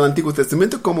conocido en el Antiguo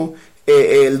Testamento como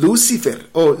Lucifer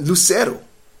o Lucero.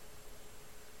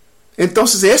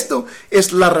 Entonces esto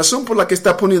es la razón por la que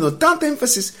está poniendo tanta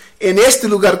énfasis en este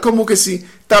lugar, como que si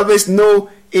tal vez no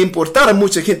importara,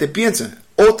 mucha gente piensa.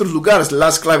 Otros lugares, la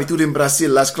esclavitud en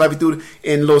Brasil, la esclavitud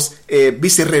en los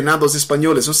vicerreinados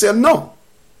españoles, o sea, no.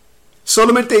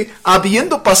 Solamente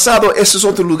habiendo pasado esos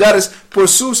otros lugares por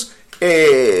sus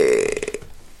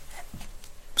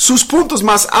puntos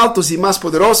más altos y más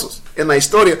poderosos en la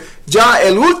historia, ya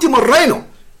el último reino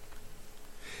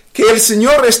que el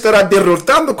Señor estará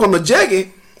derrotando cuando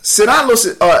llegue será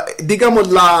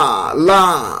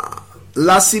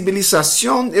la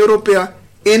civilización europea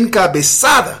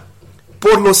encabezada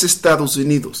por los Estados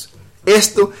Unidos.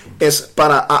 Esto es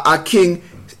para a quien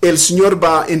el Señor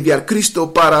va a enviar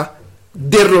Cristo para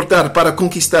derrotar, para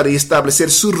conquistar y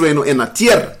establecer su reino en la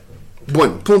tierra.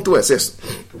 Bueno, punto es eso.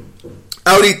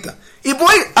 Ahorita, y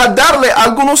voy a darle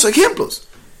algunos ejemplos.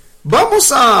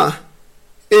 Vamos a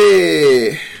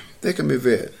déjame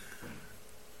ver.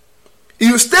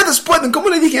 Y ustedes pueden, como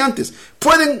le dije antes,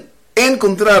 pueden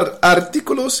encontrar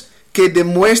artículos que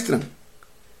demuestran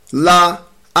la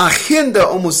agenda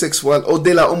homosexual o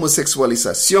de la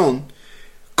homosexualización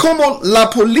como la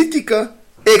política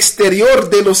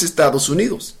exterior de los Estados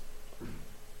Unidos.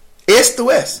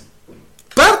 Esto es,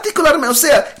 particularmente, o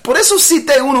sea, por eso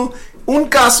cité un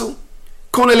caso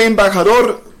con el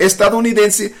embajador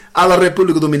estadounidense a la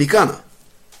República Dominicana,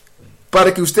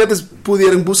 para que ustedes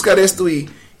pudieran buscar esto y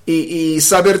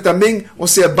saber también, o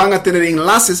sea, van a tener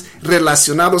enlaces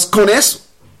relacionados con eso.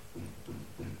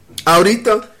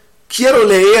 Ahorita quiero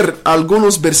leer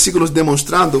algunos versículos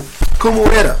demostrando cómo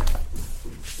era.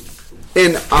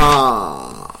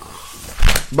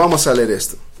 Vamos a leer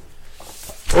esto.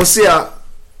 O sea,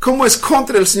 cómo es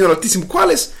contra el Señor Altísimo.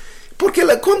 ¿Cuál es? Porque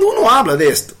cuando uno habla de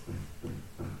esto,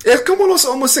 es como los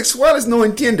homosexuales no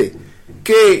entienden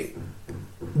que,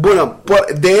 bueno,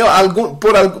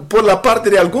 por la parte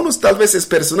de algunos tal vez es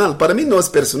personal. Para mí no es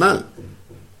personal.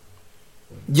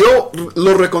 Yo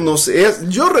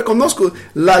reconozco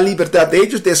la libertad de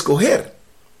ellos de escoger.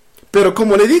 Pero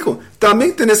como le digo,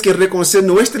 también tenés que reconocer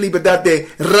nuestra libertad de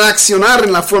reaccionar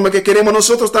en la forma que queremos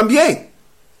nosotros también.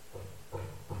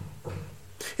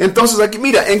 Entonces aquí,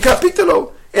 mira, en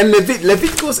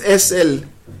Levíticos es el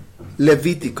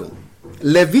Levítico.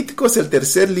 Levítico es el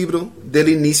tercer libro del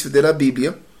inicio de la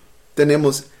Biblia.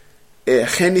 Tenemos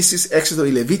Génesis, Éxodo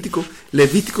y Levítico.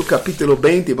 Levítico capítulo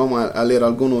 20, vamos a leer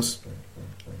algunos.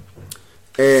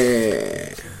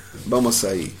 Vamos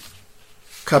ahí.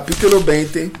 Capítulo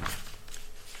 20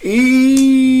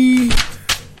 y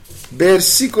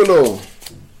versículo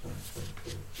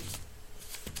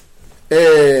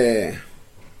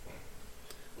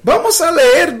vamos a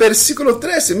leer versículo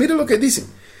 13. Mire lo que dice: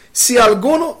 si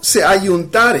alguno se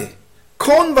ayuntare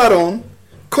con varón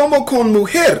como con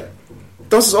mujer.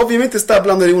 Entonces obviamente está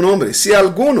hablando de un hombre. Si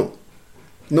alguno,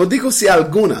 no digo si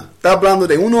alguna, está hablando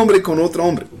de un hombre con otro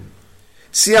hombre.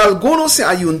 Si alguno se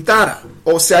ayuntara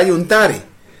o se ayuntare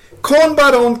con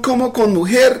varón como con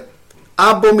mujer,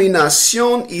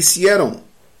 abominación hicieron.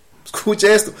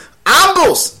 Escucha esto: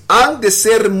 ambos han de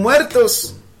ser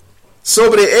muertos.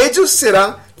 Sobre ellos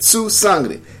será su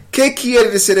sangre. ¿Qué quiere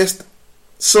decir esto?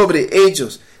 Sobre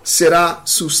ellos será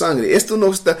su sangre. Esto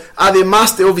no está,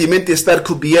 además de obviamente estar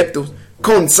cubiertos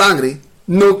con sangre,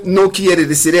 no quiere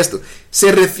decir esto.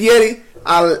 Se refiere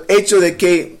al hecho de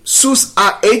que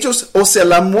ellos, o sea,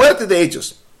 la muerte de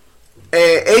ellos,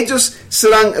 ellos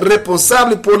serán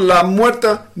responsables por la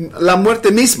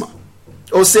muerte misma.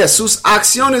 O sea, sus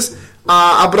acciones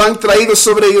habrán traído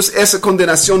sobre ellos esa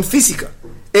condenación física,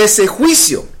 ese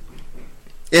juicio.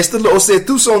 O sea,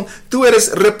 tú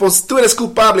eres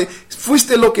culpable.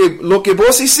 Fuiste lo que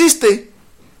vos hiciste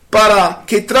para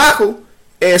que trajo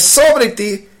sobre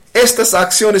ti estas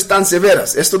acciones tan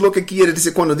severas. Esto es lo que quiere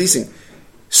decir cuando dicen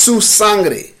su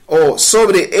sangre, o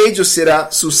sobre ellos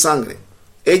será su sangre.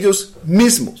 Ellos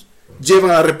mismos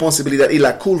llevan la responsabilidad y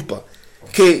la culpa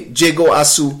que llegó a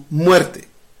su muerte.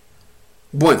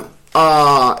 Bueno,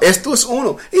 esto es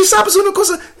uno. Y sabes una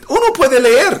cosa, uno puede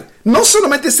leer. No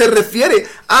solamente se refiere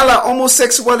a la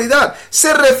homosexualidad,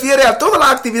 se refiere a toda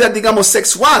la actividad, digamos,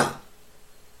 sexual,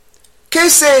 que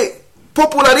se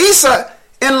populariza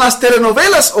en las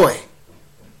telenovelas hoy.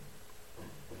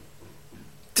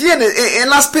 En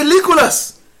las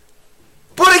películas.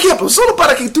 Por ejemplo, solo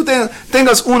para que tú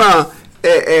tengas una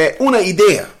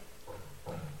idea.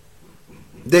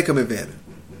 Déjame ver.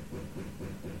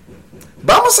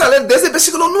 Vamos a leer desde el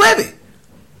versículo 9.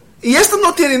 Y esto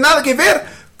no tiene nada que ver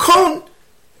con...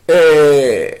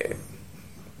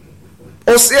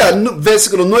 o sea,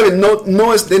 versículo 9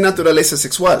 no es de naturaleza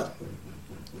sexual.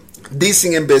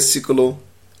 Dicen en versículo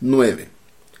 9: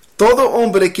 todo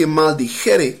hombre que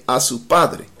maldijere a su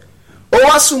padre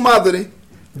o a su madre,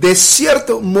 de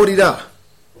cierto morirá.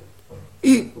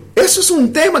 Y eso es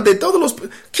un tema de todos los...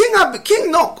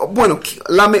 ¿Quién no? Bueno,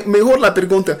 mejor la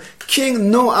pregunta: ¿quién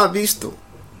no ha visto?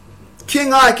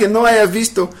 ¿Quién hay que no haya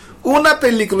visto una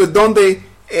película donde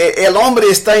el hombre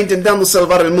está intentando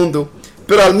salvar el mundo,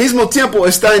 pero al mismo tiempo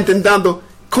está intentando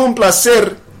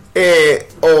complacer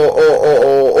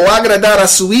o agradar a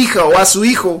su hija o a su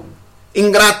hijo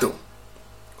ingrato?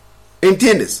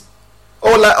 ¿Entiendes?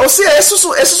 O sea,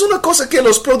 eso es una cosa que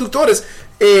los productores,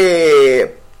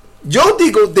 yo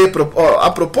digo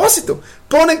a propósito,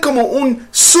 ponen como un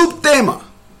subtema,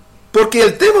 porque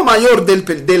el tema mayor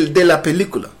de la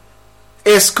película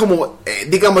es como,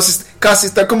 digamos, casi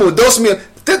está como 2000.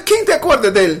 ¿Quién te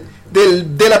acuerda de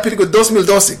la película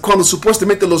 2012, cuando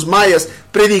supuestamente los mayas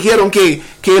predijeron que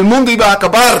el mundo iba a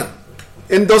acabar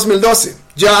en 2012?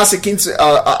 Ya hace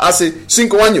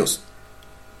 5 años.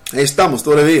 Ahí estamos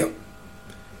todavía.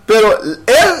 Pero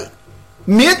él,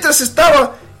 mientras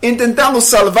estaba intentando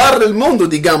salvar el mundo,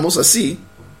 digamos así,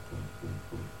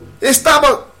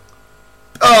 estaba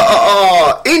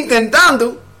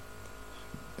intentando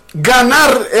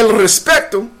ganar el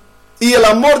respeto y el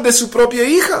amor de su propia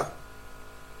hija.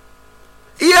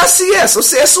 Y así es, o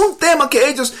sea, es un tema que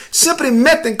ellos siempre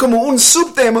meten como un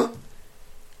subtema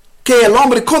que el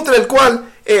hombre, contra el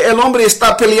cual el hombre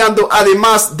está peleando,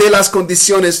 además de las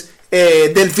condiciones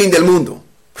del fin del mundo.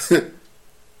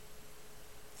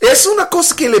 Es una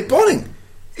cosa que le ponen.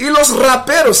 Y los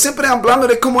raperos siempre hablando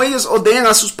de cómo ellos odian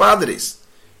a sus padres.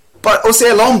 O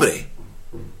sea, el hombre.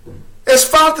 Es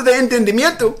falta de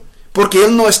entendimiento porque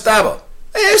él no estaba.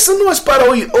 Eso no es para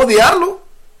odiarlo.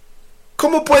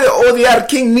 ¿Cómo puede odiar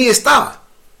quien ni estaba?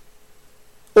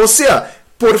 O sea,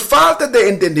 por falta de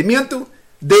entendimiento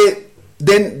de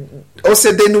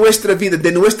nuestra vida,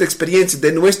 de nuestra experiencia,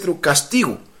 de nuestro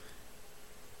castigo.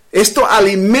 Esto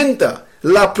alimenta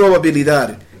la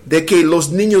probabilidad de que los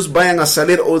niños vayan a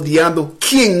salir odiando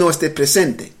quien no esté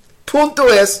presente.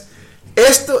 Punto es,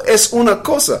 esto es una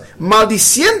cosa,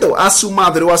 maldiciendo a su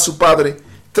madre o a su padre,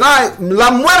 trae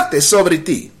la muerte sobre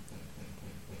ti.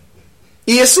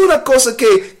 Y es una cosa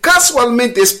que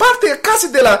casualmente es parte casi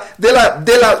de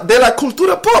la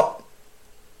cultura pop.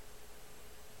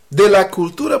 De la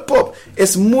cultura pop.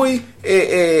 Es muy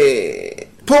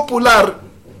popular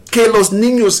que los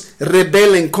niños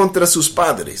rebelen contra sus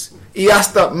padres y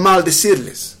hasta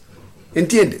maldecirles.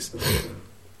 ¿Entiendes?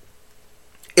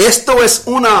 Esto es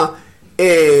una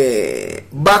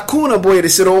vacuna, voy a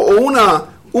decir, o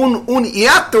un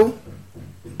hiato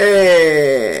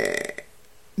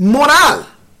moral.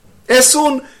 Es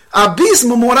un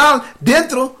abismo moral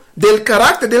dentro del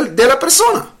carácter de la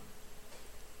persona.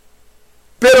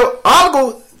 Pero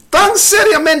algo tan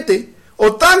seriamente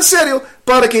o tan serio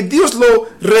para que Dios lo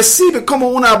recibe como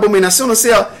una abominación, o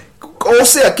sea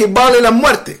que vale la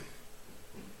muerte.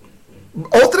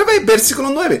 Otra vez,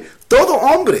 versículo 9. Todo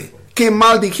hombre que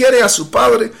maldijere a su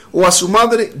padre o a su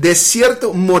madre, de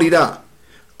cierto morirá.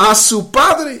 A su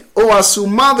padre o a su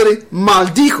madre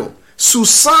maldijo, su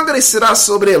sangre será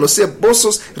sobre él. O sea, vos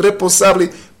sos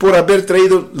responsable por haber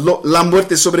traído la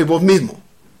muerte sobre vos mismo.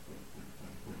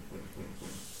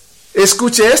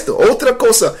 Escuche esto, otra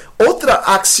cosa, otra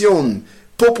acción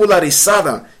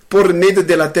popularizada por medio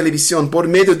de la televisión, por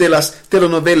medio de las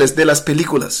telenovelas, de las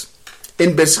películas.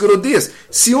 En versículo 10,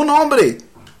 si un hombre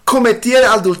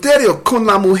cometiera adulterio con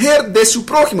la mujer de su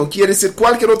prójimo, quiere decir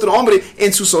cualquier otro hombre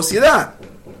en su sociedad,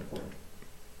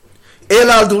 el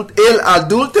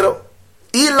adúltero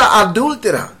y la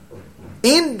adúltera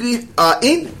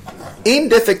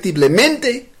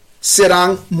indefectiblemente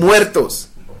serán muertos.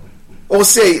 O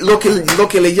sea, lo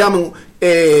que le llaman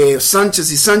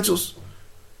Sánchez y Sanchos.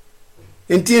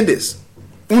 ¿Entiendes?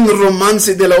 Un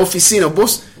romance de la oficina.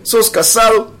 Vos sos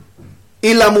casado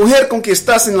y la mujer con que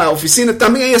estás en la oficina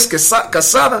también ella es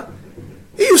casada.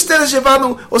 Y ustedes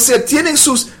llevaron, o sea, tienen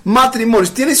sus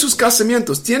matrimonios, tienen sus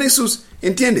casamientos, tienen sus,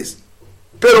 ¿entiendes?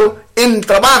 Pero en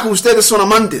trabajo ustedes son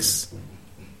amantes.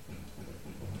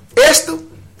 Esto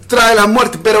trae la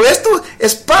muerte, pero esto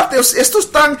es parte, esto es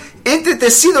tan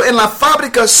entretecido en la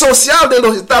fábrica social de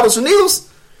los Estados Unidos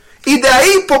y de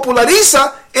ahí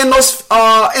populariza en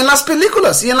las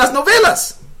películas y en las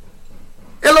novelas,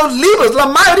 en los libros, la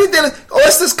mayoría de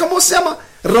estas, ¿cómo se llama?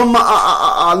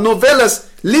 Novelas,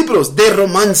 libros de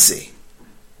romance.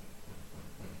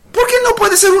 ¿Por qué no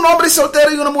puede ser un hombre soltero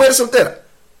y una mujer soltera?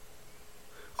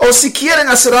 O si quieren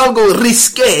hacer algo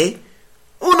risqué,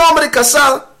 un hombre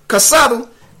casado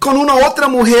con una otra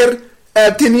mujer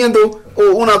teniendo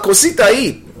una cosita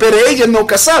ahí, pero ella no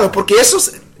casada, porque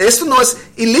esto no es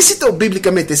ilícito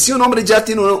bíblicamente. Si un hombre ya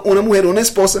tiene una mujer, una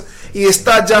esposa, y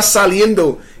está ya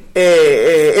saliendo,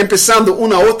 empezando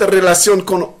una otra relación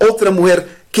con otra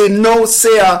mujer que no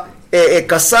sea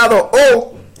casado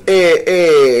o,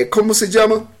 ¿cómo se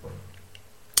llama?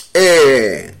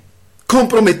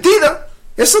 Comprometida,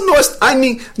 eso no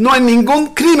hay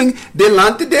ningún crimen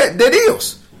delante de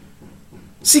Dios.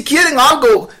 Si quieren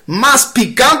algo más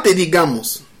picante,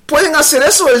 digamos, pueden hacer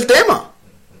eso el tema.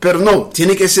 Pero no,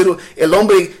 tiene que ser el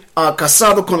hombre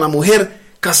casado con la mujer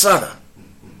casada.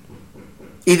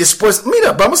 Y después,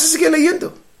 mira, vamos a seguir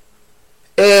leyendo.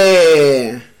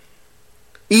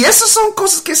 Y esas son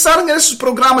cosas que salen en esos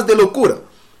programas de locura.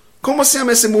 ¿Cómo se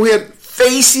llama esa mujer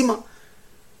feísima?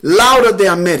 Laura de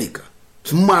América.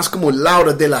 Es más como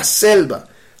Laura de la Selva.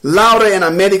 Laura en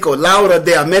América, Laura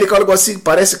de América, algo así.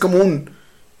 Parece como un...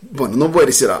 Bueno, no voy a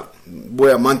decir algo.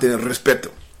 Voy a mantener el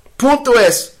respeto. Punto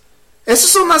es,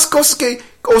 esas son las cosas que,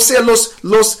 o sea,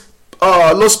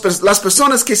 las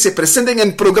personas que se presenten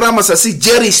en programas así,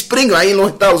 Jerry Springer ahí en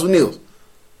los Estados Unidos,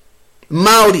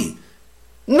 Mauri,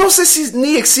 no sé si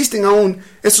ni existen aún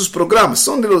esos programas,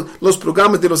 son de los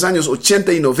programas de los años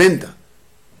 80 y 90.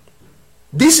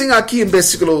 Dicen aquí en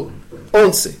versículo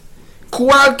 11.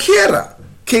 Cualquiera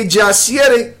que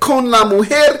yaciere con la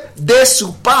mujer de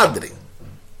su padre.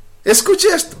 Escuche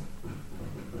esto.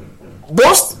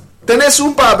 Vos tenés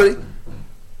un padre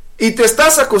y te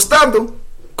estás acostando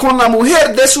con la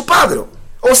mujer de su padre.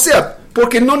 O sea,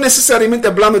 porque no necesariamente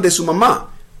hablando de su mamá.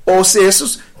 O sea, eso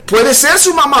puede ser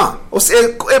su mamá. O sea,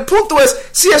 el punto es,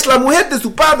 si es la mujer de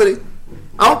tu padre,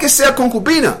 aunque sea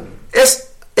concubina,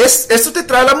 esto te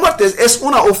trae la muerte. Es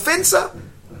una ofensa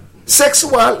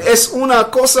sexual, es una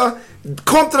cosa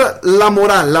contra la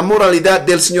moral, la moralidad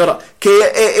del Señor,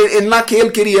 en la que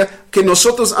Él quería que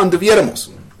nosotros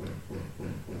anduviéramos.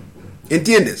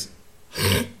 ¿Entiendes?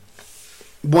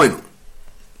 Bueno.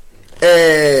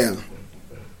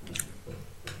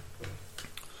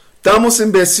 Estamos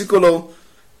en versículo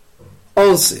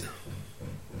 11.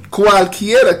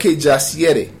 Cualquiera que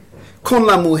yaciere con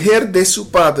la mujer de su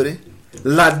padre,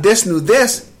 la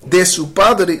desnudez de su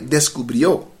padre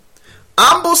descubrió.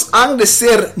 Ambos han de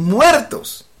ser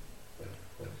muertos.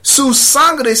 Su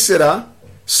sangre será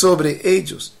sobre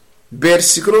ellos.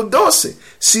 Versículo 12.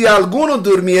 Si alguno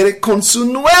durmiere con su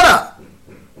nuera,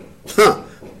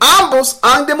 ambos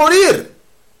han de morir.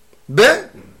 ¿Ve?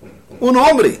 Un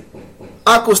hombre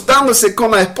acostándose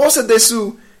con la esposa de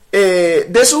su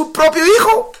propio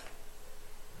hijo.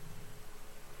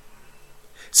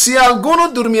 Si alguno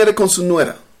durmiere con su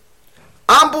nuera,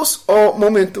 ambos,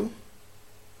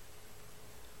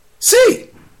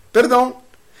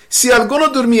 si alguno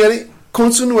durmiere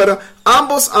con su nuera,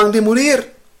 ambos han de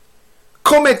morir.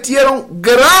 Cometieron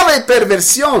grave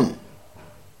perversión.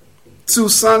 Su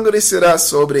sangre será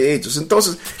sobre ellos.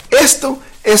 Entonces, esto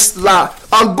es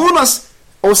algunas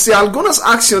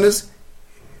acciones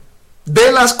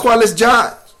de las cuales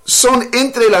ya son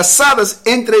entrelazadas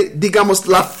entre, digamos,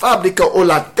 la fábrica o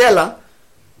la tela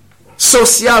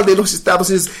social de los Estados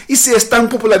Unidos y se están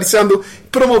popularizando,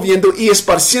 promoviendo y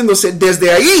esparciéndose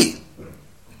desde ahí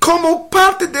como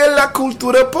parte de la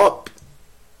cultura pop.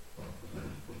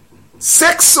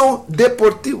 Sexo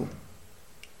deportivo.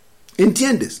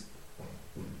 ¿Entiendes?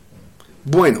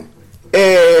 Bueno,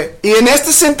 y en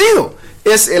este sentido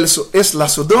es la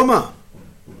Sodoma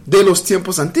de los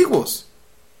tiempos antiguos.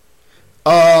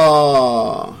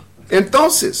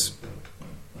 Entonces,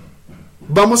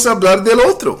 vamos a hablar del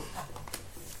otro.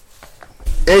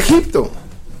 Egipto.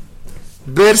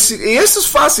 Y esto es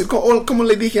fácil, como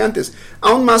le dije antes,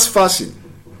 aún más fácil.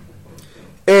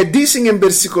 Dicen en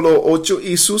versículo 8,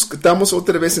 y estamos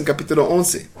otra vez en capítulo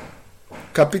 11.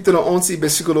 Capítulo 11 y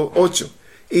versículo 8.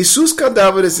 Y sus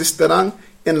cadáveres estarán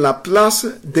en la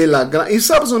plaza de la Grande. Y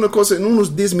sabes una cosa, en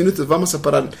unos 10 minutos vamos a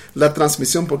parar la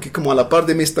transmisión porque como a la par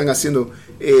de mí están haciendo,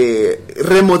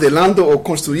 remodelando o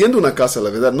construyendo una casa, la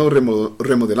verdad, no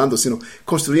remodelando, sino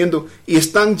construyendo. Y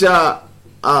están ya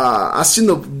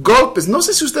haciendo golpes. No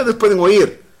sé si ustedes pueden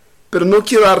oír, pero no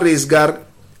quiero arriesgar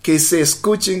que se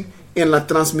escuchen en la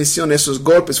transmisión esos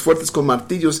golpes fuertes con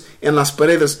martillos en las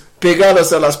paredes,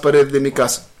 pegadas a las paredes de mi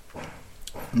casa.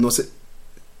 No sé.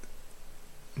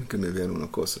 Que me vean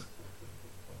una cosa.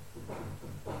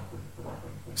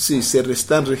 Sí, se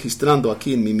están registrando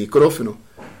aquí en mi micrófono.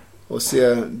 O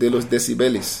sea, de los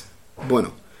decibeles.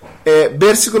 Bueno,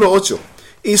 versículo 8.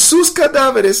 Y sus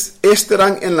cadáveres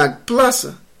estarán en la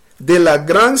plaza de la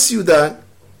gran ciudad,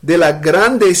 de la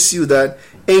grande ciudad,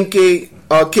 que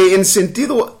en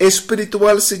sentido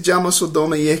espiritual se llama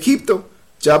Sodoma y Egipto.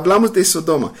 Ya hablamos de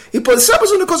Sodoma. Y pues,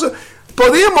 ¿sabes una cosa?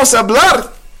 Podríamos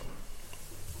hablar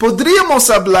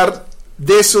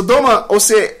de Sodoma, o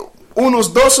sea,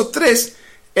 unos 2 o 3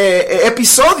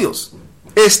 episodios.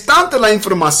 Es tanta la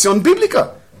información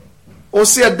bíblica. O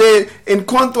sea, en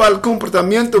cuanto al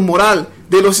comportamiento moral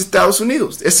de los Estados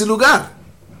Unidos, ese lugar.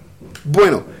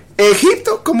 Bueno,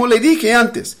 Egipto, como le dije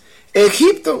antes,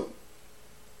 Egipto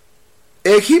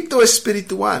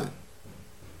espiritual.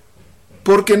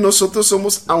 Porque nosotros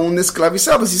somos aún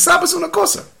esclavizados. Y sabes una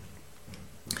cosa,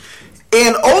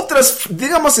 en otras,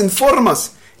 digamos, en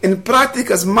formas, en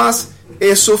prácticas más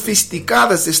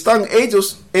sofisticadas, están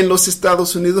ellos en los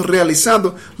Estados Unidos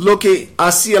realizando lo que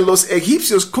hacían los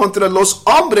egipcios contra los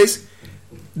hombres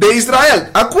de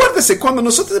Israel. Acuérdese, cuando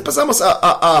nosotros empezamos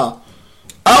a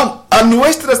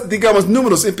nuestros, digamos,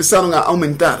 números empezaron a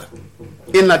aumentar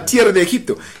en la tierra de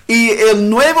Egipto. Y el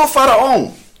nuevo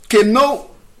faraón, que no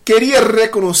quería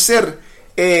reconocer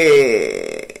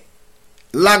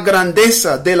la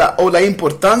grandeza o la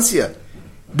importancia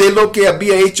de lo que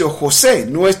había hecho José,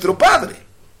 nuestro padre.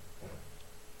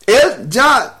 Él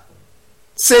ya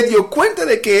se dio cuenta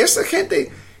de que esa gente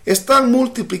están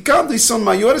multiplicando y son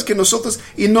mayores que nosotros,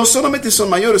 y no solamente son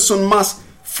mayores, son más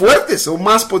fuertes o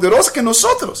más poderosos que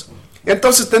nosotros.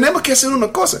 Entonces tenemos que hacer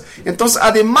una cosa. Entonces,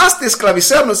 además de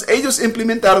esclavizarnos, ellos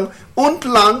implementaron un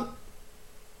plan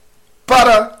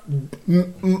para,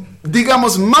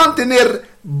 digamos, mantener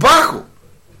bajo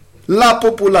la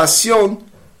población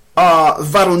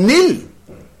varonil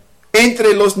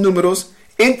entre los números,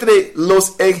 entre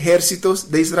los ejércitos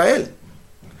de Israel.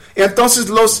 Entonces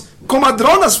los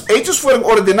comadronas, ellos fueron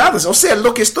ordenados. O sea,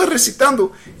 lo que estoy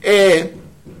recitando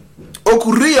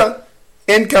ocurría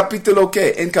en capítulo,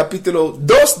 ¿qué? En capítulo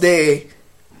 2 de...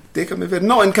 Déjame ver.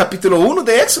 No, en capítulo 1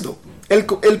 de Éxodo. El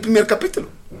primer capítulo.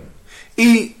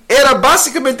 Y era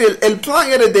básicamente, el plan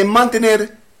era de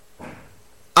mantener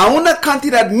a una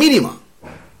cantidad mínima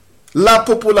la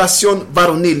población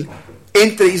varonil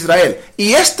entre Israel.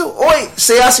 Y esto hoy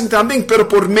se hace también, pero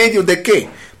 ¿por medio de qué?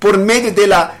 Por medio de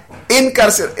la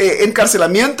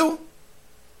encarcelamiento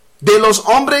de los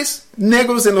hombres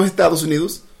negros en los Estados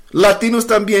Unidos, latinos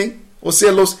también, o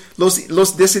sea, los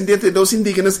descendientes de los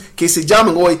indígenas que se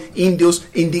llaman hoy indios,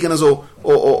 indígenas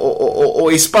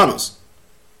o hispanos.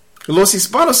 Los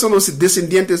hispanos son los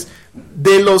descendientes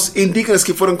de los indígenas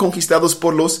que fueron conquistados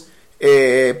por los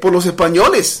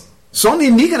españoles. Son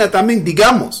indígenas también,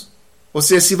 digamos. O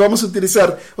sea, si vamos a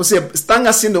utilizar, o sea, están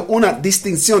haciendo una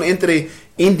distinción entre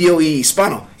indio y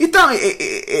hispano. Y también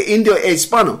indio e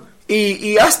hispano.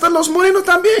 Y hasta los morenos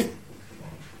también.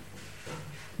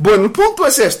 Bueno, el punto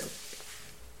es esto.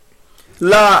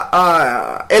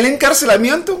 El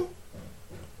encarcelamiento,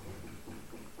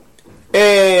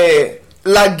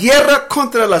 la guerra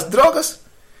contra las drogas.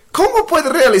 ¿Cómo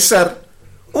puedes realizar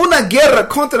una guerra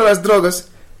contra las drogas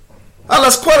a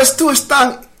las cuales tú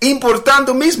estás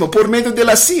importando mismo por medio de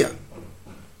la CIA?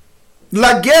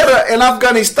 La guerra en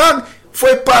Afganistán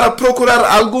fue para procurar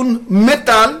algún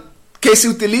metal que se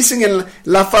utilicen en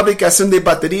la fabricación de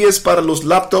baterías para los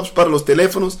laptops, para los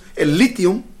teléfonos, el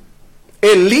litio.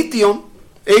 El litio,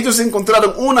 ellos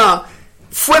encontraron una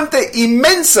fuente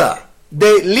inmensa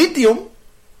de litio,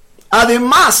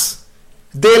 además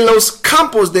de los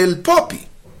campos del poppy,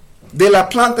 de la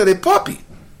planta de poppy.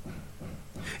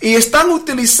 Y están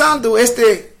utilizando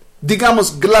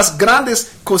digamos, las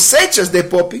grandes cosechas de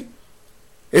poppy.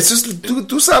 Eso es,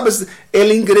 tú sabes,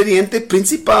 el ingrediente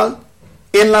principal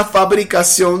en la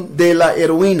fabricación de la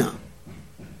heroína.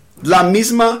 La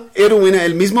misma heroína,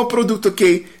 el mismo producto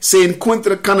que se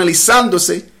encuentra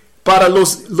canalizándose para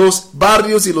los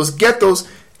barrios y los guetos,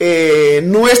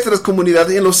 nuestras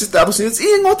comunidades en los Estados Unidos y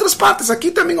en otras partes,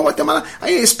 aquí también en Guatemala,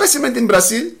 especialmente en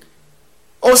Brasil.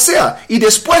 O sea, y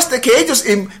después de que ellos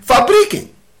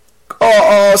fabriquen,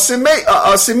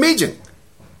 semillan,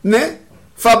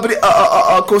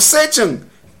 cosechan,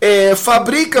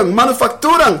 fabrican,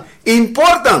 manufacturan,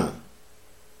 importan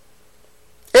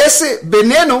ese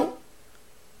veneno,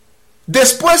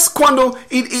 después cuando,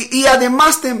 y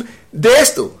además de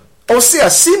esto, o sea,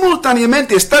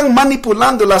 simultáneamente están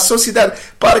manipulando la sociedad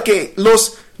para que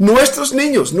nuestros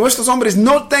niños, nuestros hombres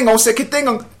no tengan, o sea, que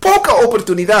tengan poca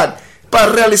oportunidad para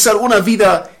realizar una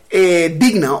vida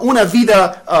digna, una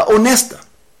vida honesta.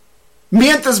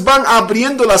 Mientras van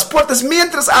abriendo las puertas,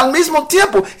 mientras al mismo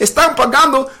tiempo están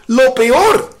pagando lo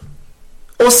peor.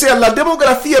 O sea, la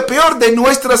demografía peor de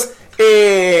nuestras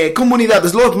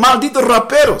comunidades, los malditos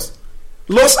raperos,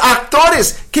 los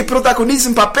actores que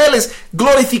protagonizan papeles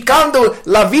glorificando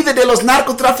la vida de los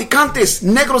narcotraficantes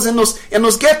negros en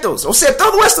los guetos. O sea,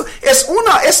 todo esto es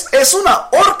una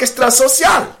orquesta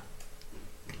social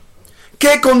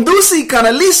que conduce y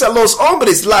canaliza a los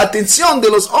hombres, la atención de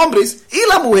los hombres y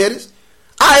las mujeres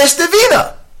a esta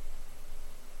vida,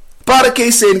 para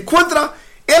que se encuentra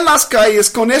en las calles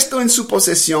con esto en su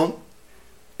posesión,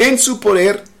 en su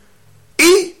poder,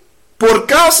 y por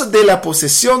causa de la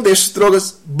posesión de estas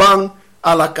drogas van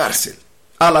a la cárcel,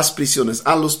 a las prisiones,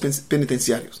 a los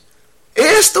penitenciarios.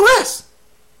 Esto es.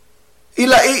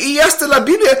 Y hasta la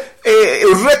Biblia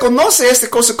reconoce esta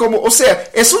cosa como, o sea,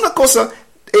 es una cosa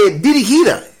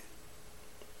dirigida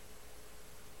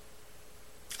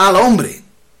al hombre.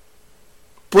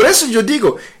 Por eso yo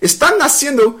digo, están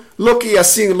haciendo lo que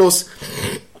hacían los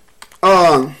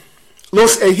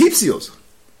egipcios.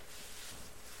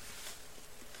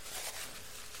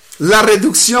 La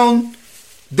reducción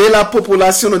de la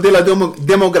población o de la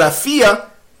demografía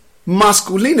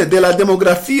masculina, de la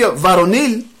demografía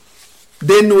varonil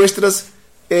de nuestras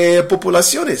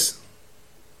poblaciones.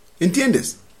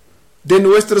 ¿Entiendes? De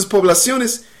nuestras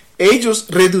poblaciones, ellos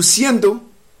reduciendo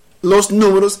los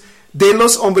números de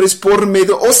los hombres por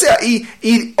medio, o sea,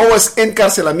 o es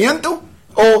encarcelamiento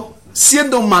o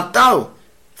siendo matado,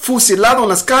 fusilado en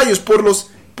las calles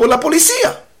por la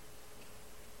policía.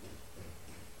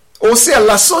 O sea,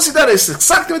 la sociedad es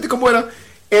exactamente como era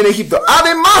en Egipto.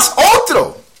 Además,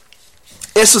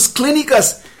 esas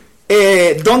clínicas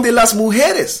donde las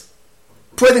mujeres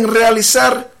pueden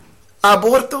realizar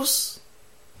abortos,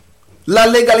 la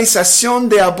legalización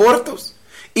de abortos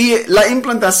y la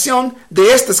implantación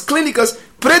de estas clínicas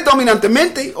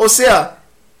predominantemente, o sea,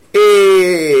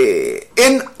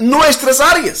 en nuestras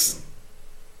áreas.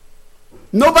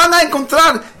 No van a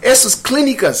encontrar esas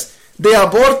clínicas de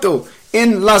aborto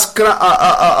en las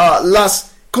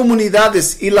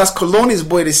comunidades y las colonias,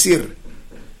 voy a decir,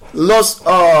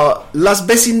 las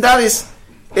vecindades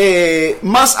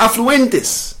más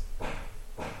afluentes.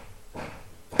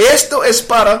 Esto es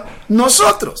para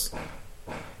nosotros.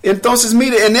 Entonces,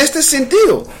 mire, en este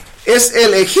sentido, es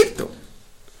el Egipto.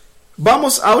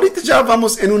 Ahorita ya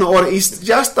vamos en una hora y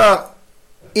ya está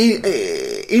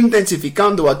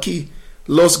intensificando aquí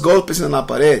los golpes en la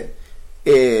pared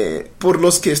por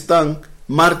los que están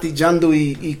martillando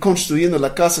y construyendo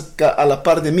la casa a la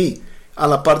par de mí, a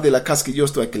la par de la casa que yo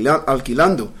estoy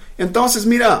alquilando. Entonces,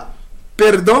 mira,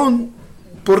 perdón,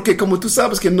 porque como tú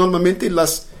sabes que normalmente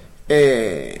las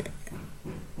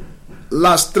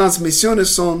transmisiones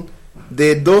son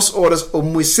de 2 horas o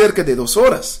muy cerca de 2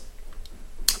 horas.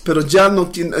 Pero ya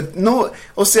no,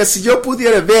 o sea, si yo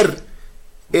pudiera ver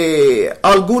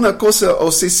alguna cosa,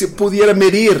 o si se pudiera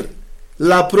medir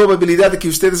la probabilidad de que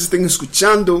ustedes estén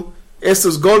escuchando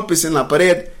estos golpes en la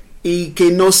pared y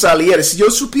que no saliera, si yo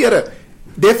supiera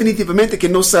definitivamente que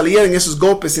no salieran esos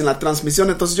golpes en la transmisión,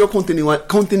 entonces yo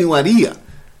continuaría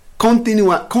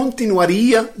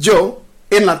yo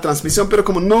en la transmisión, pero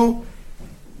como no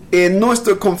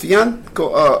estoy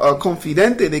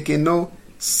confidente de que no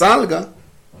salga,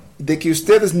 de que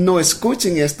ustedes no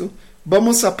escuchen esto,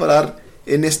 vamos a parar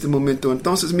en este momento.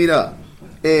 Entonces, mira,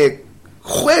 el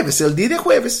día de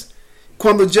jueves,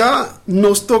 cuando ya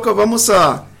nos toca, vamos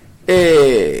a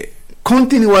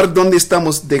continuar donde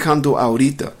estamos dejando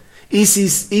ahorita. Y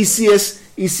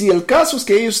si el caso es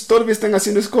que ellos todavía están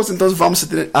haciendo esas cosas, entonces vamos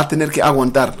a tener que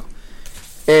aguantarlo.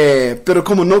 Pero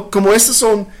como estas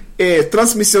son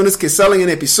transmisiones que salen en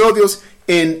episodios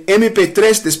en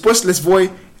MP3, después les voy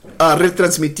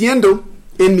retransmitiendo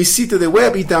en mi sitio de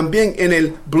web y también en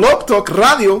el Blog Talk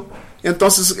Radio.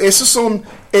 Entonces esos son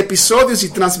episodios y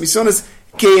transmisiones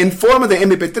que en forma de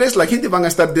MP3 la gente van a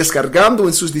estar descargando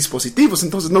en sus dispositivos.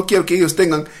 Entonces no quiero que ellos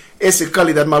tengan esa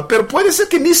calidad mal, pero puede ser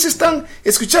que ni se están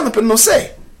escuchando, pero no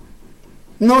sé.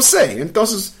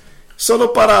 Entonces,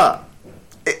 solo para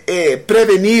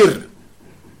prevenir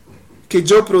que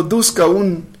yo produzca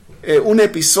un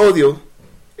episodio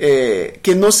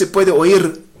que no se puede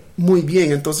oír muy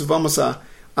bien, entonces vamos a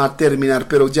terminar,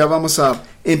 pero ya vamos a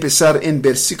empezar en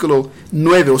versículo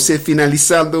 9, o sea,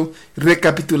 finalizando,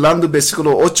 recapitulando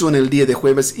versículo 8 en el día de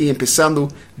jueves y empezando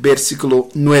versículo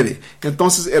 9.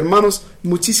 Entonces, hermanos,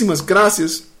 muchísimas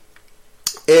gracias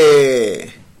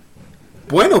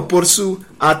por su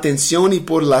atención y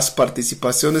por las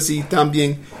participaciones y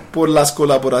también por las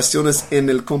colaboraciones en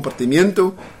el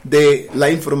compartimiento de la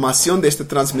información de esta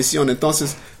transmisión.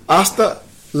 Entonces, hasta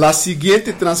la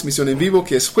siguiente transmisión en vivo,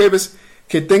 que es jueves.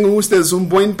 Que tengan ustedes un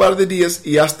buen par de días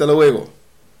y hasta luego.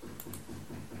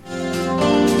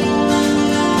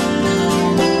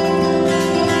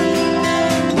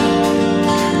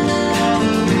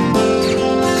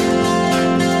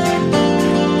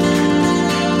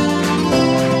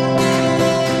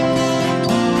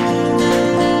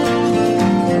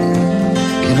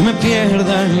 Que no me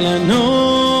pierda en la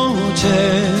noche,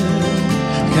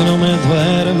 que no me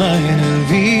duerma en el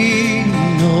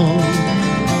vino,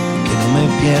 me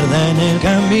pierda en el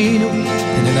camino,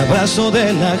 en el abrazo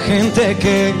de la gente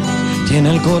que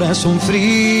tiene el corazón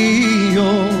frío,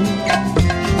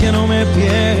 que no me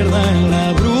pierda en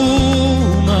la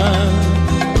bruma,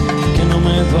 que no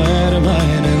me duerma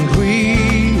en el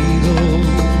ruido,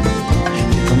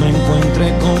 que no me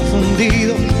encuentre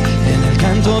confundido en el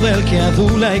canto del que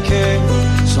adula y que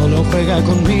solo juega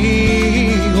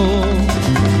conmigo,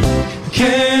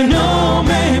 que no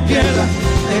me pierda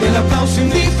en el aplauso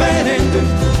indiferente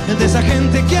de esa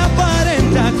gente que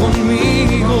aparenta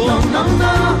conmigo.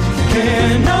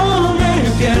 Que no me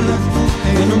pierda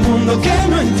en un mundo que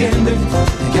no entiende,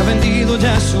 que ha vendido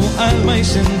ya su alma y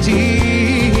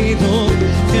sentido.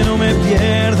 Que no me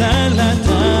pierda en la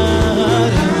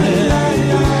tarde,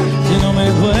 que no me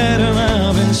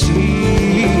duerma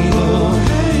vencido,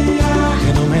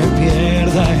 que no me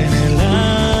pierda en el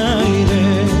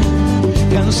aire,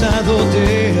 cansado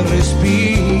de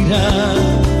respirar.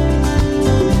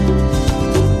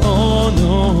 Oh,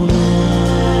 no, no.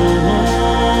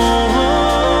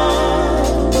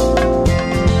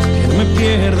 Que no me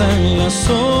pierda en la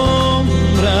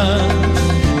sombra,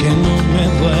 que no me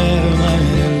duerma en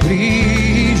el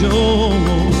brillo,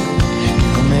 que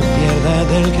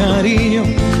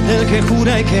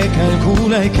y que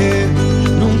calcula y que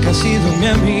nunca ha sido mi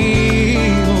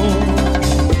amigo.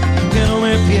 Que no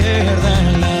me pierda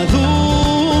en la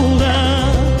duda,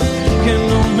 que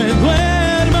no me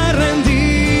duerma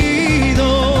rendido,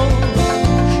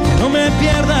 que no me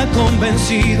pierda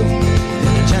convencido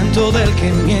en el llanto del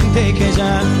que miente y que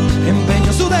ya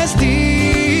empeñó su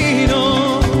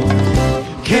destino.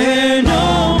 Que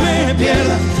no me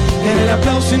pierda en el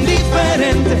aplauso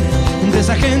indiferente de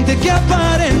esa gente que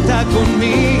aparenta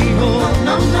conmigo.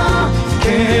 No, no, no.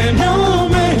 Que no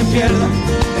me pierda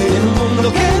en un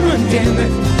mundo que no entiende,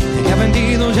 que ha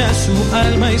vendido ya su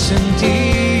alma y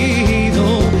sentido.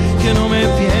 Que no me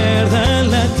pierda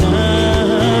en la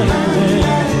tarde,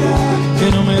 que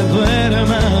no me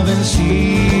duerma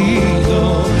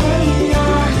vencido,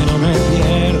 que no me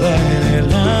pierda en el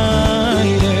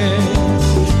aire,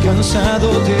 cansado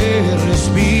de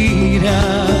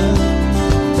respirar.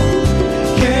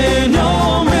 Que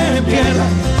no me pierda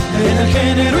en el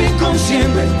género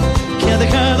inconsciente que ha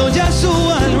dejado ya su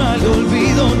alma al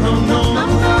olvido. No, no,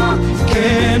 no.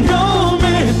 Que no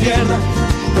me pierda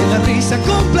en la risa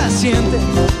complaciente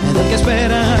del que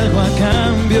espera algo a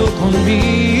cambio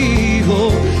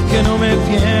conmigo. Que no me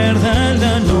pierda en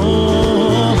la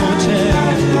noche,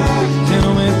 que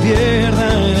no me pierda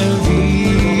en el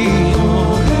vino.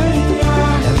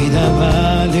 La vida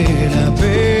vale la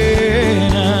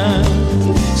pena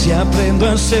si aprendo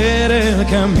a hacer el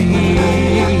camino.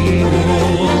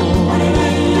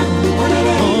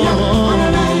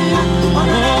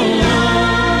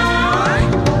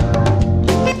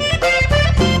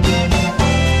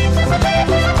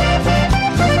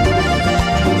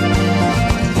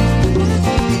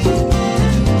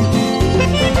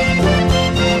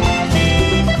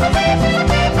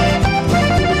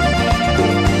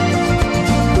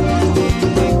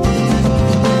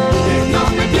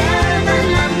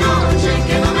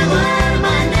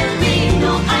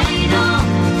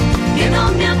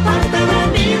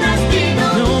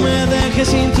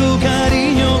 Sin tu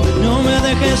cariño no me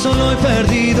dejes solo y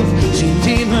perdido. Sin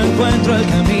ti no encuentro el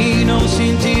camino,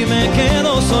 sin ti me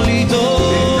quedo solito.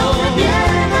 Que no me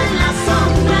pierda en la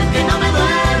sombra, que no me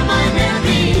duerma en el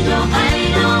brillo.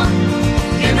 Ay no,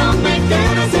 que no me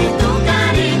quede sin tu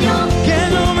cariño. Que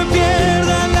no me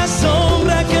pierda en la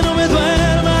sombra, que no me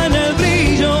duerma en el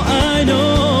brillo. Ay no,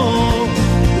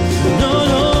 no,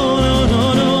 no, no, no,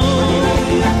 no.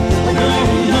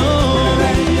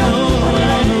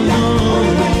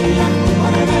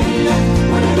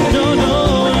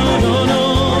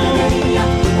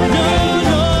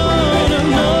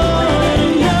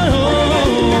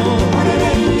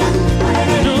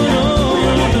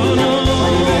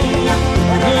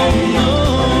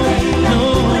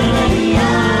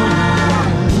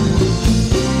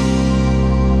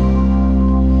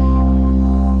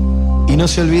 Y no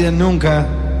se olviden nunca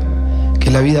que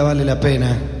la vida vale la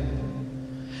pena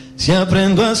si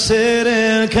aprendo a hacer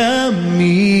el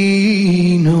camino.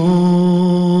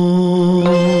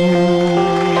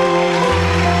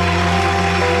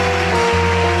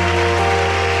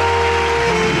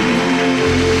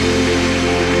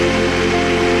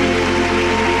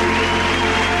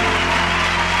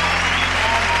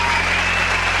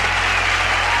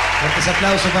 Fuertes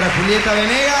aplausos para Julieta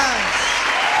Venegas.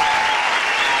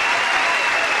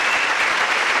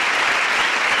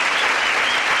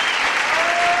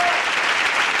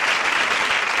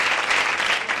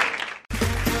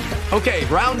 Okay,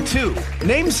 round two.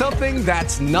 Name something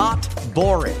that's not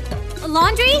boring. A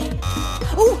laundry?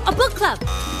 Ooh, a book club.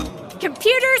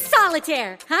 Computer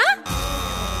solitaire, huh?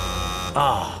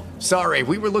 Ah, sorry,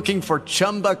 we were looking for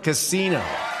Chumba Casino.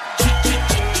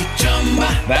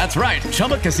 That's right,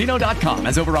 ChumbaCasino.com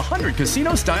has over 100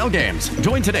 casino-style games.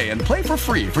 Join today and play for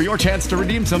free for your chance to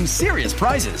redeem some serious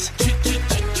prizes.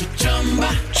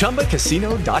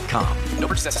 ChumbaCasino.com. No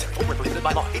purchase necessary. Void where prohibited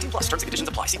by law. 18+ terms and conditions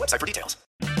apply. See website for details.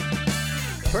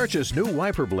 Purchase new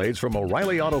wiper blades from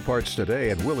O'Reilly Auto Parts today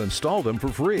and we'll install them for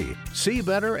free. See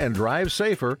better and drive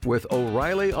safer with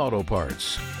O'Reilly Auto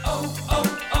Parts. Oh, oh,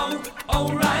 oh,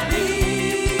 O'Reilly